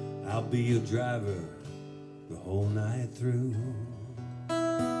 I'll be your driver the whole night through.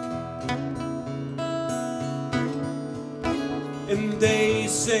 And they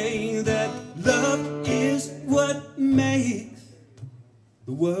say that love is what makes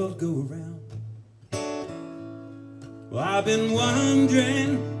the world go around. Well, I've been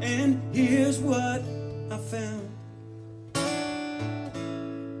wondering, and here's what I found.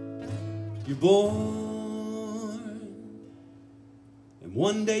 You're born, and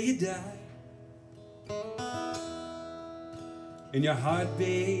one day you die, and your heart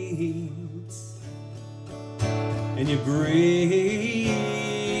beats, and you breathe.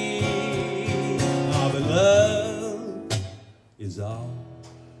 Oh, but love is all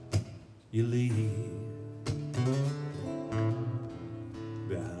you leave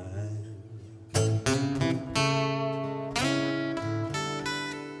behind.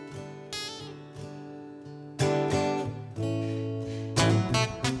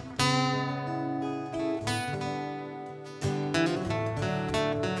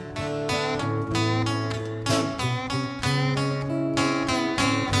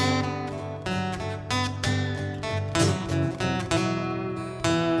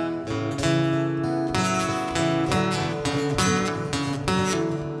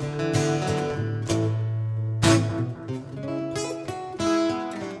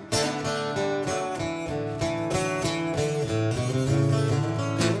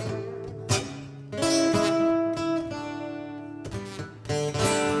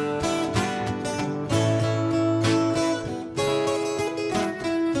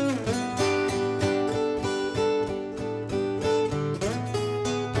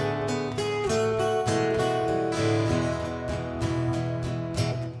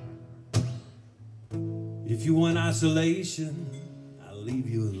 If you want isolation, I'll leave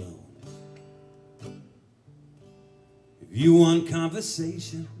you alone. If you want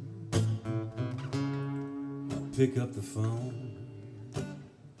conversation, I'll pick up the phone.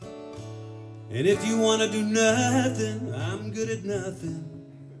 And if you want to do nothing, I'm good at nothing.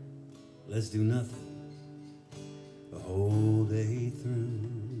 Let's do nothing the whole day through.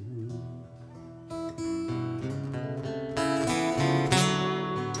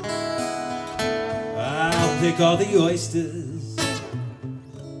 Pick all the oysters,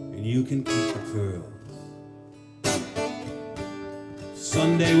 and you can keep the pearls.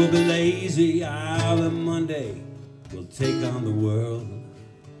 Sunday will be lazy, and Monday will take on the world.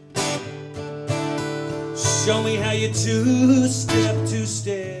 Show me how you two-step,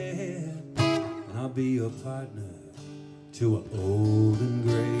 and I'll be your partner to an old and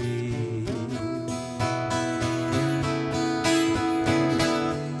gray.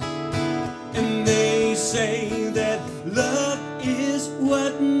 And they say that love is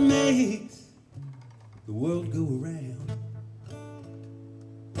what makes the world go around.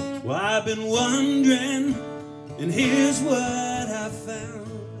 Well, I've been wondering, and here's what I found.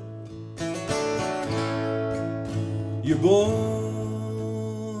 You're born,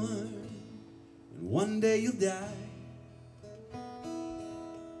 and one day you'll die,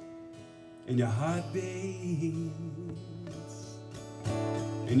 and your heart beats,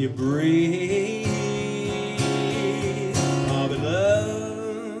 and you breathe. Oh, but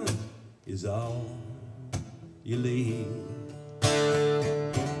love is all you leave.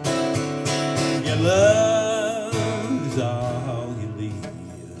 Your love is all you leave.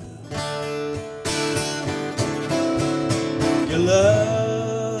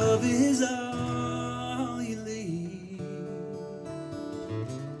 love is all you leave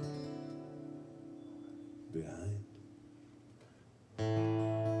behind.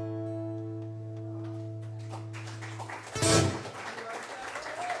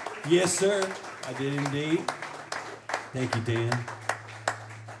 Yes, sir. I did indeed. Thank you, Dan.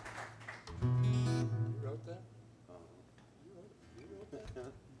 You wrote that?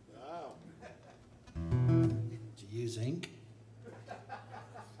 Wow. Did you use ink?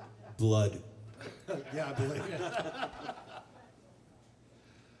 Blood. Yeah, I believe it.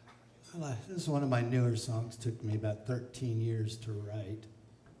 Well, this is one of my newer songs. Took me about 13 years to write.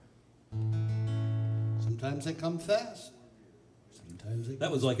 Sometimes they come fast. Sometimes they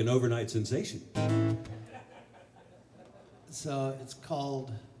That was like an overnight sensation. So it's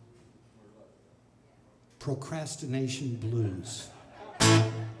called Procrastination Blues.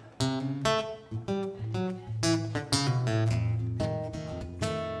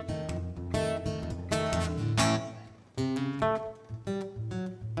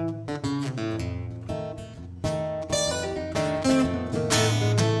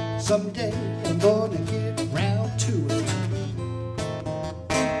 Someday I'm gonna get round to it.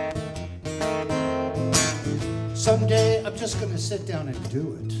 Someday I'm just gonna sit down and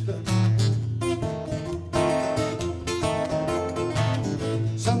do it.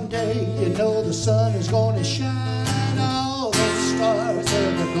 Someday, you know, the sun is gonna shine, all the stars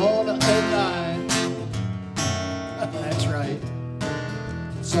are gonna align. That's right.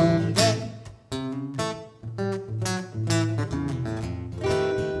 Someday.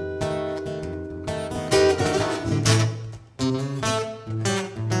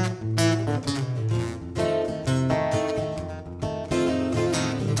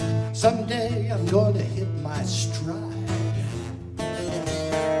 Someday I'm going to hit my stride.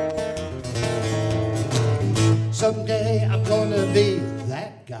 Someday I'm going to be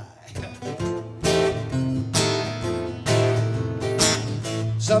that guy.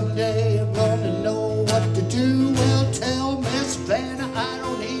 Someday I'm going to know what to do. Well, tell Miss Vanna I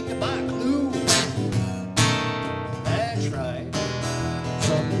don't need to buy a clue. That's right.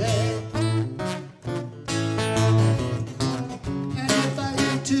 Someday.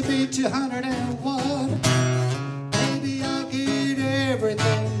 To be 201, maybe I'll get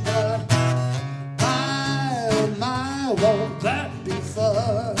everything done. My, oh my, won't that be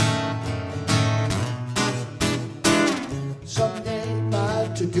fun? Someday my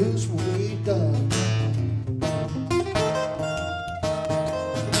to-dos will be done.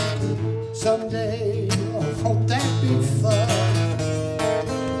 Someday, oh, won't that be fun?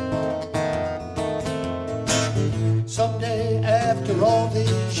 Someday, after all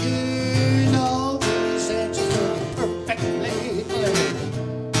these years, all these answers will be perfectly clear.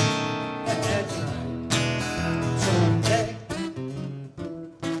 That's right. Someday.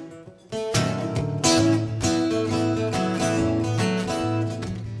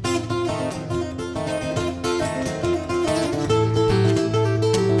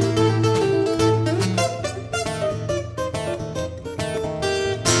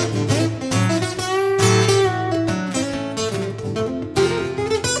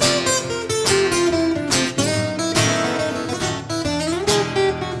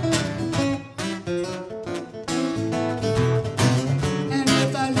 And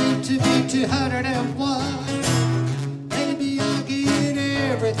if I live to be 201, maybe I'll get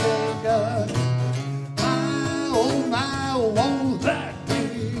everything done. My, oh, won't that be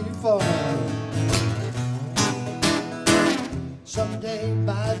fun? Someday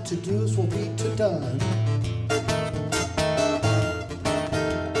my to-dos will be done.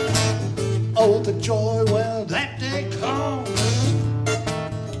 Oh, the joy when that day comes.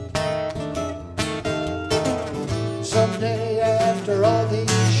 Someday after all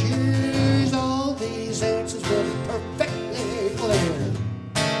these years, all these answers will be perfectly clear.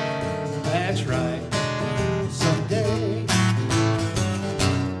 That's right. Someday.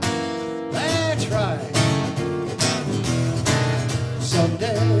 That's right.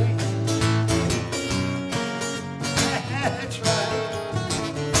 Someday. That's right.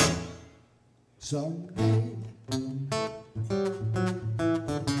 Someday.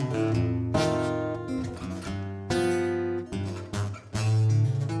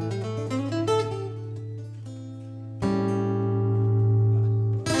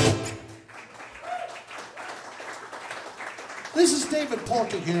 This is David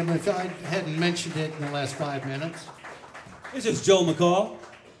Pulkingham, if I hadn't mentioned it in the last 5 minutes. This is Joel McColl.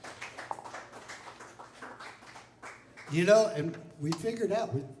 You know, and we figured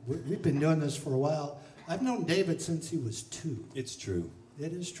out, we've been doing this for a while. I've known David since he was 2. It's true.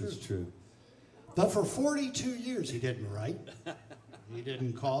 It is true. It's true. But for 42 years, he didn't write. He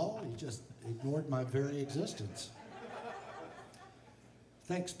didn't call. He just ignored my very existence.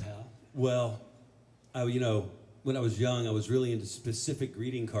 Thanks, pal. Well, you know, when I was young, I was really into specific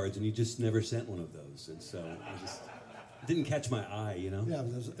greeting cards, and you just never sent one of those. And so it didn't catch my eye, you know? Yeah,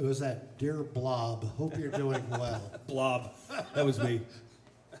 it was that Dear Blob, hope you're doing well. Blob. That was me.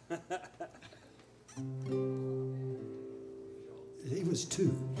 He was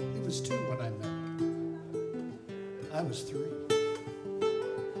 2. He was 2 when I met him. I was 3.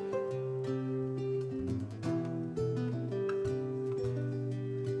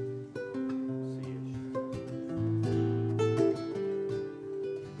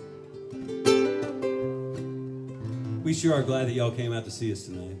 We sure are glad that y'all came out to see us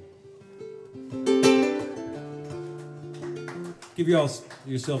tonight. Give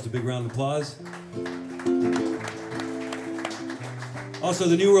yourselves a big round of applause. Also,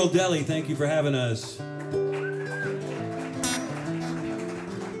 the NeWorlDeli, thank you for having us.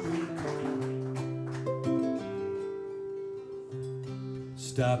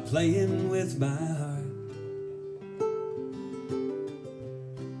 Stop playing with my heart.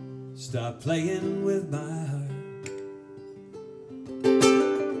 Stop playing with my heart.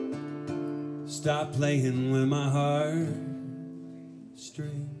 Stop playing with my heart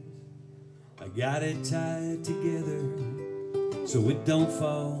strings. I got it tied together so it don't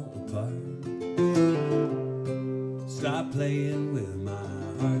fall apart. Stop playing with my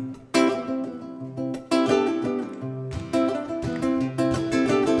heart.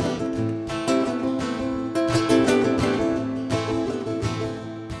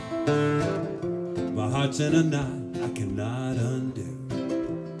 My heart's in a knot I cannot undo.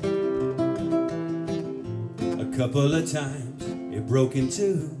 A couple of times it broke in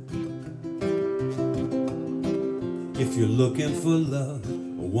two. If you're looking for love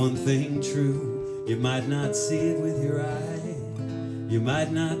or one thing true, you might not see it with your eye. You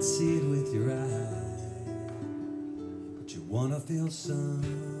might not see it with your eye. But you wanna feel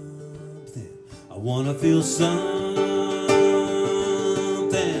something. I wanna feel something.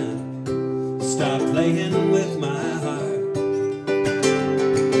 Stop playing with my heart.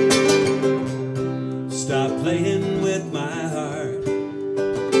 Stop playing with my heart.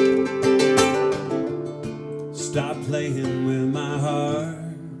 Stop playing with my heart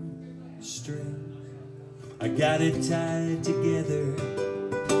string. I got it tied together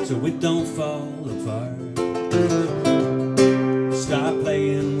so it don't fall apart. Stop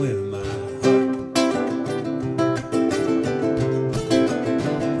playing with my heart.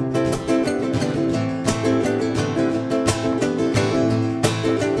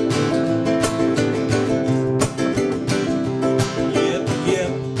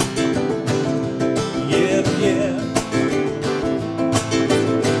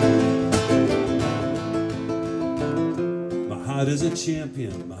 My heart is a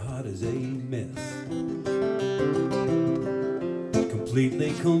champion, my heart is a mess.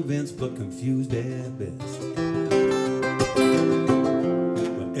 Completely convinced but confused at best.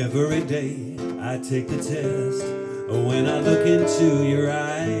 But every day I take the test. When I look into your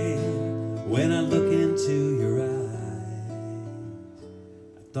eyes, when I look into your eyes,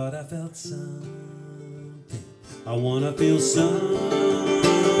 I thought I felt something. I wanna feel something.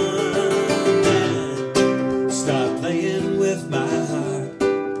 Stop playing with my heart.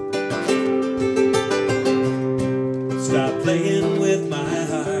 Stop playing with my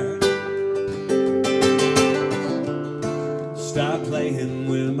heart. Stop playing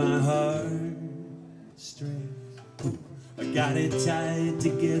with my heart strings. I got it tied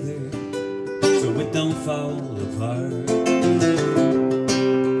together so it don't fall apart.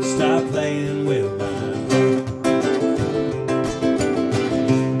 Stop playing with my heart.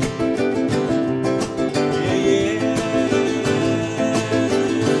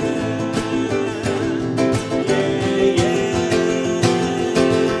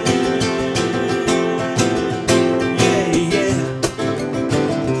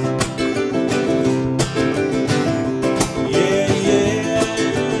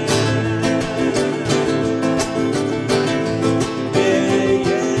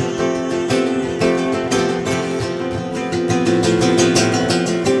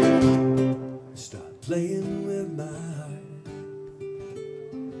 Playing with my heart.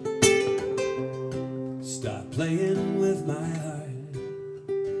 Stop playing with my heart.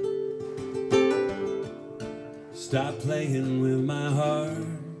 Stop playing with my heart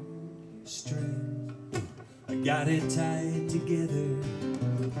strings. I got it tied together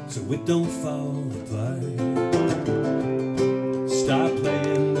so it don't fall apart. Stop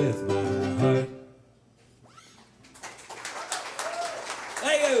playing with my heart.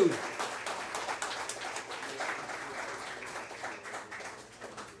 Hey, you!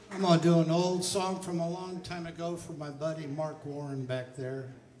 I'm going to do an old song from a long time ago for my buddy Mark Warren back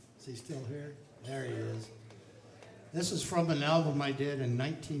there. Is he still here? There he is. This is from an album I did in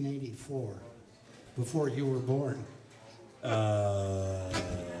 1984, before you were born.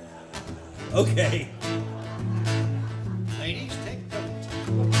 Okay. Ladies, take notes.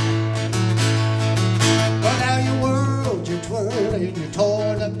 Well, now your world, you're twirling, you're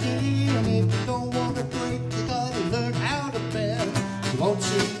torn up deep, and if you don't want to break, you gotta learn how to bend. You won't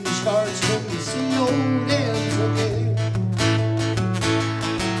see the stars till you see old ends again.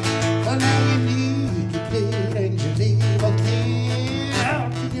 Well, now you need your plate and you leave again. How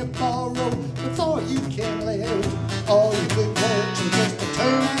can you borrow before you can live? All your good works are just to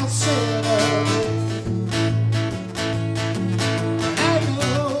turn out sinners. I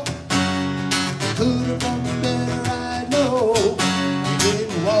know could have done better. I know you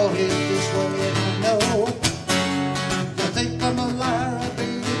didn't want it this way, and I know you think I'm a liar. I'd be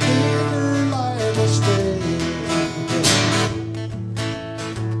a bigger liar to stay.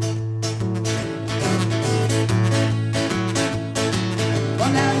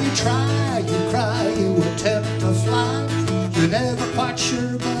 Well, now you try, you cry, you attempt to fly. You're never quite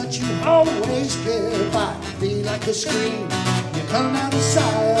sure, but you always get by. Be like a scream, you come out of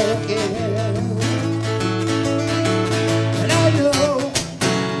sight again. And I know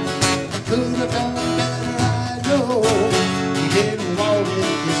I could have done better. I know you didn't want it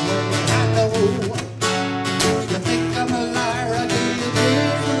this way. I know you think I'm a liar. I'd be a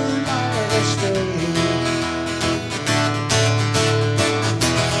bigger liar to stay.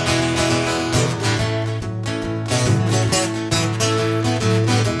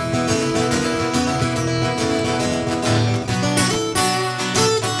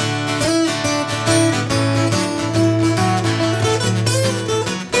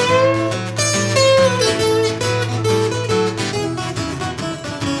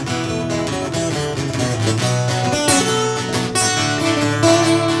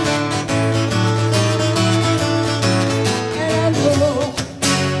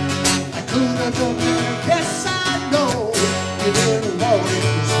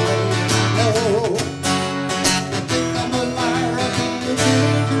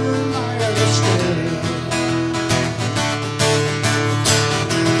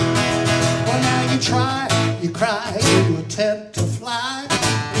 Attempt to fly.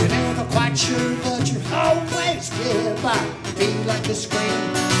 You're never quite sure, but you always get by. Be like a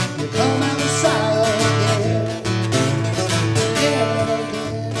scream, you come out of sight again. Again,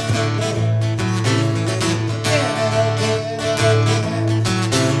 again, again,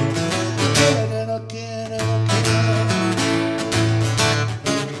 again, again, again,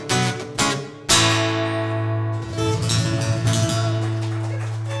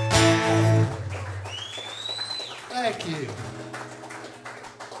 Thank you.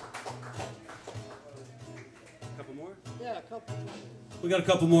 A couple more? Yeah, a couple more. We got a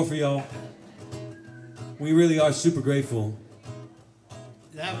couple more for y'all. We really are super grateful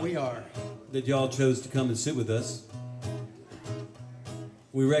That we are. that y'all chose to come and sit with us.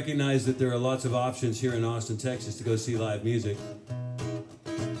 We recognize that there are lots of options here in Austin, Texas to go see live music.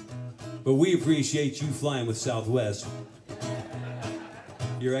 But we appreciate you flying with Southwest.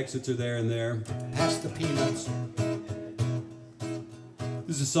 Your exits are there and there. Pass the peanuts.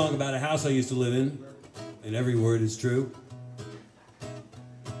 This is a song about a house I used to live in, and every word is true.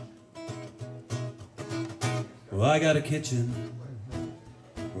 Well, I got a kitchen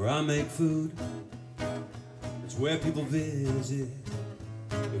where I make food. It's where people visit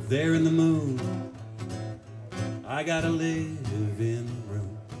if they're in the mood. I got a live-in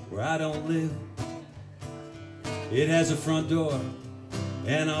room where I don't live. It has a front door,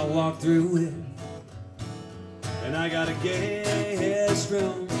 and I'll walk through it. And I got a guest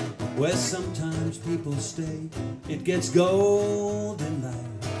room where sometimes people stay. It gets golden light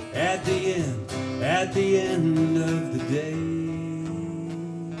at the end of the day.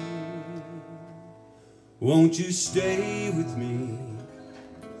 Won't you stay with me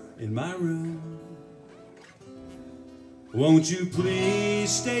in my room? Won't you please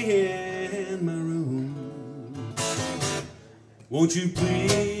stay in my room? Won't you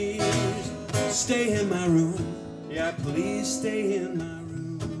please stay in my room? Yeah, please stay in my room.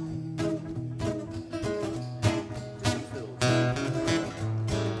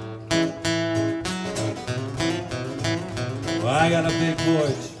 Well, I got a big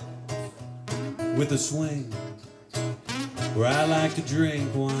porch with a swing where I like to drink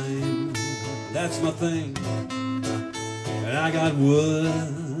wine. That's my thing. And I got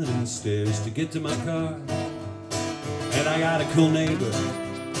wooden stairs to get to my car. And I got a cool neighbor,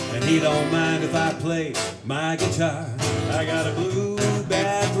 and he don't mind if I play my guitar. I got a blue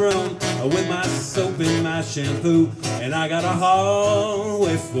bathroom room with my soap and my shampoo, and I got a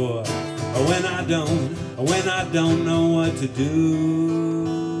hallway for when I don't know what to do.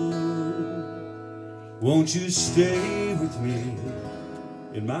 Won't you stay with me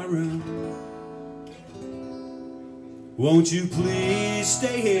in my room? Won't you please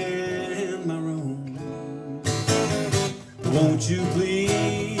stay in my room? Won't you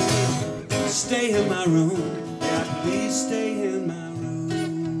please stay in my room? Yeah, please stay in my room.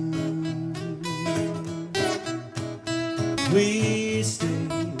 Please stay.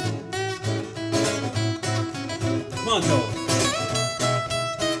 Come on, Joel.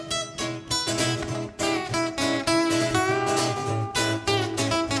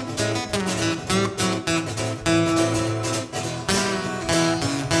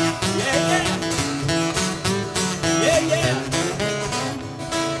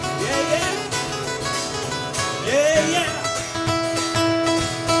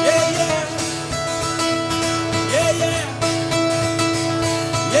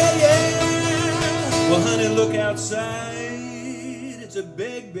 Well, honey, look outside. It's a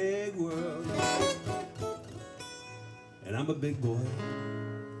big, big world. And I'm a big boy,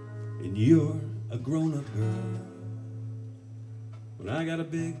 and you're a grown-up girl. When I got a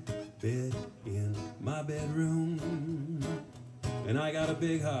big bed in my bedroom, and I got a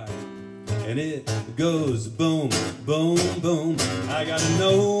big heart, and it goes boom, boom, boom. I gotta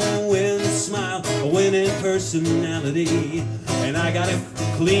know when to smile, a winning personality, and I got a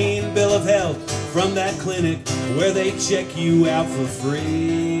clean bill of health from that clinic where they check you out for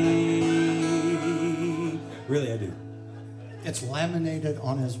free. Really, I do. It's laminated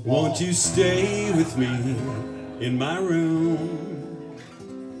on his wall. Won't you stay with me in my room?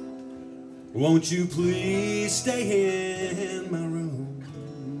 Won't you please stay in my room?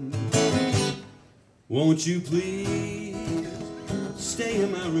 Won't you please stay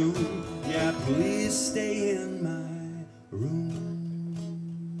in my room? Yeah, please stay in my room.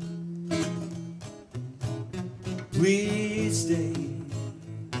 Please stay.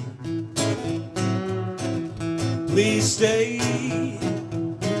 Please stay.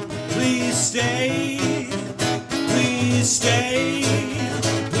 Please stay. Please stay.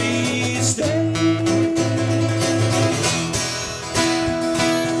 Please stay.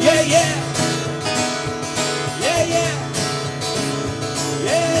 Yeah, yeah. Yeah, yeah.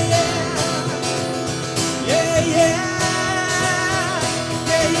 Yeah, yeah. Yeah, yeah.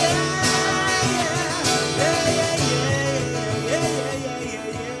 Yeah, yeah.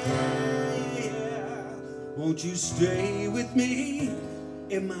 Won't you stay with me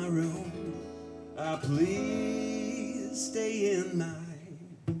in my room? Please stay in my.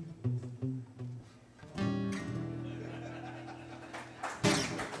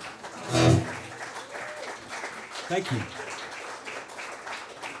 Thank you.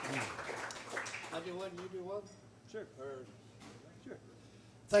 I do one, you do one? Sure. Sure.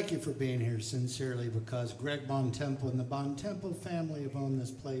 Thank you for being here sincerely, because Greg Bontempo and the Bontempo family have owned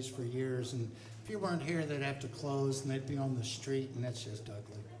this place for years, and if you weren't here, they'd have to close and they'd be on the street, and that's just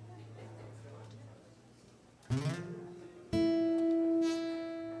ugly.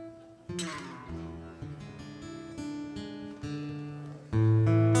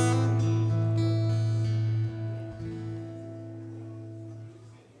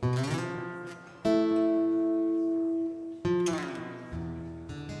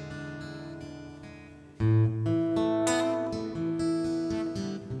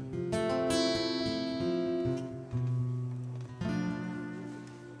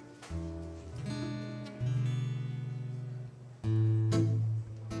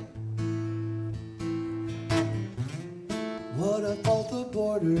 What if all the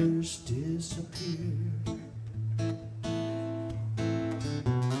borders disappear?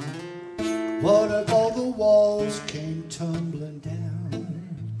 What if all the walls came tumbling down?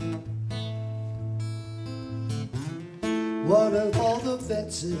 What if all the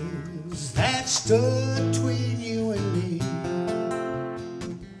fences that stood between you and me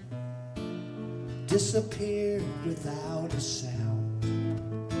disappeared without a sound?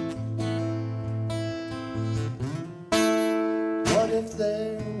 What if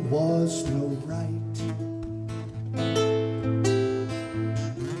there was no right?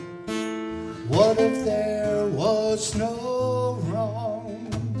 What if there was no wrong?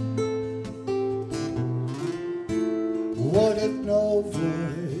 What if no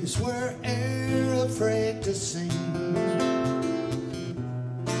voice were ever afraid to sing?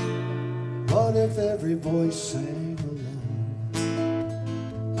 What if every voice sang alone?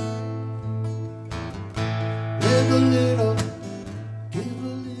 Live a little, give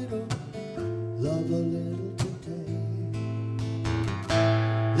a little, love a little today.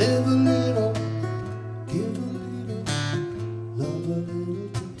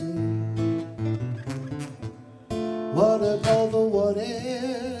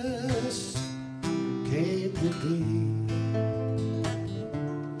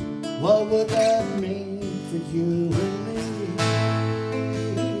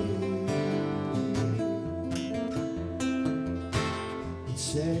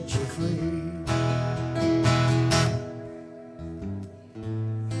 set you free.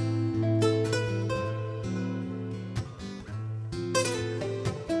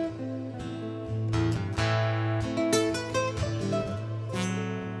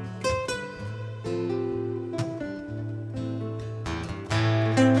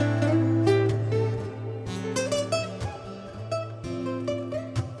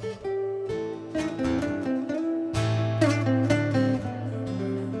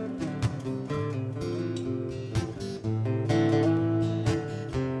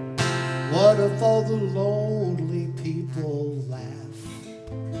 What if all the lonely people laugh?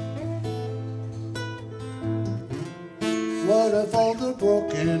 What if all the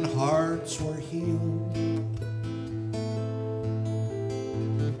broken hearts were healed?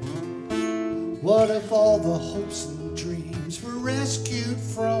 What if all the hopes and dreams were rescued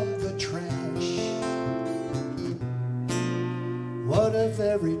from the trash? What if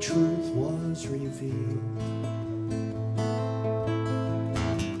every truth was revealed?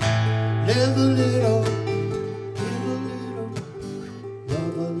 Live a little,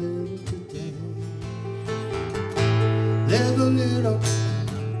 love a little today. Live a little,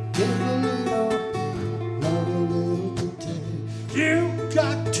 give a little, love a little today. You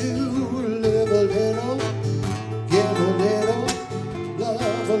got to live a little, give a little,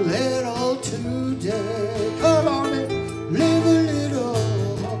 love a little today. Come on and live a little,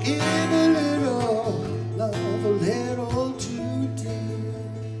 give a little, love a little today.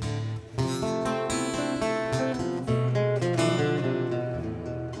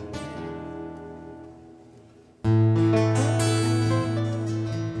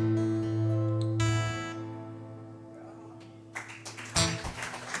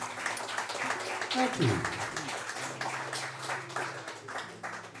 Thank you.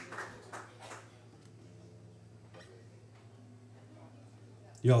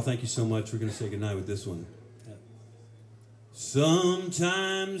 Y'all, thank you so much. We're going to say goodnight with this one.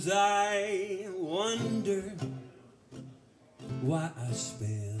 Sometimes I wonder why I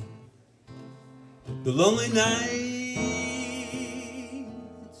spend the lonely nights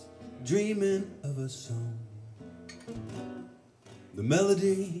dreaming of a song. The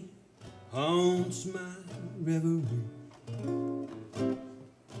melody haunts my reverie,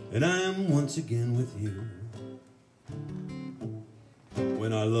 and I am once again with you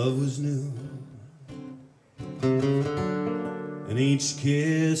when our love was new, and each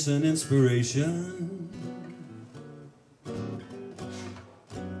kiss an inspiration.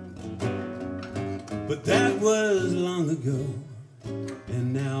 But that was long ago,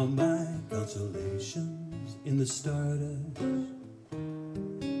 and now my consolation's in the stardust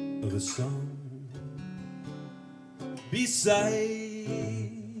of a song beside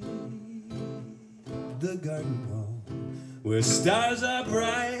the garden wall where stars are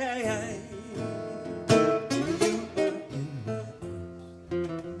bright. You are in my arms.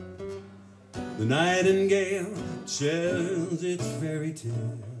 The nightingale tells its fairy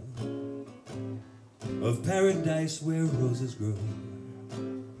tale of paradise where roses grow.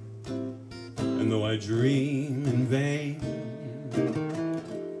 And though I dream in vain,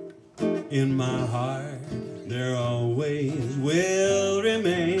 in my heart there always will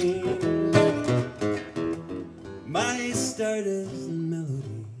remain my stardust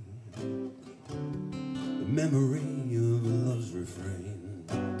melody, the memory of love's refrain.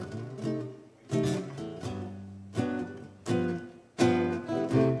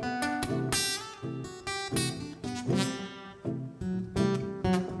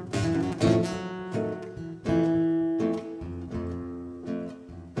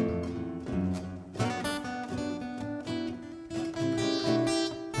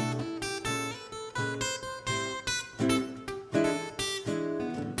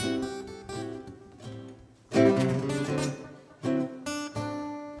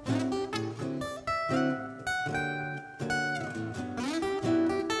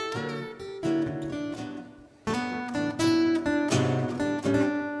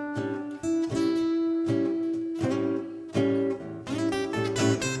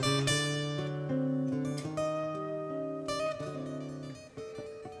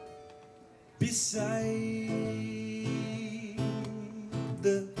 Beside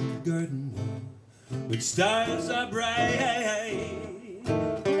the garden wall, which stars are bright, you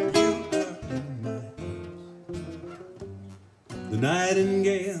are in my arms. The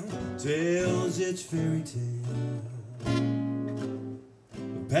nightingale tells its fairy tale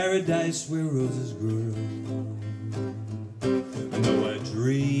of paradise where roses grow. And though I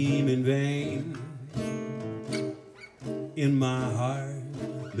dream in vain, in my heart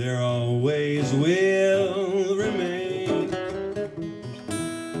there always will remain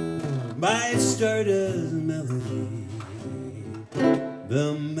Might start as a melody,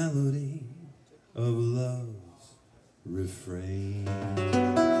 the melody of love's refrain.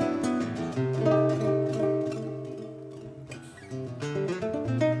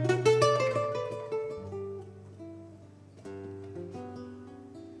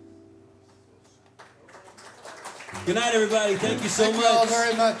 Good night, everybody. Thank you so much. Thank you all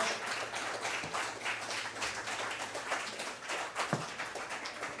very much.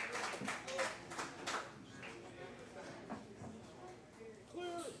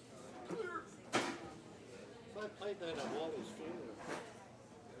 I played that at Wally's funeral.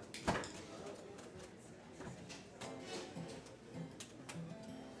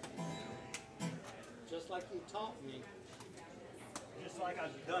 Just like you taught me. Just like I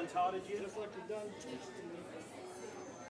done taught you. Just like you done teaching me.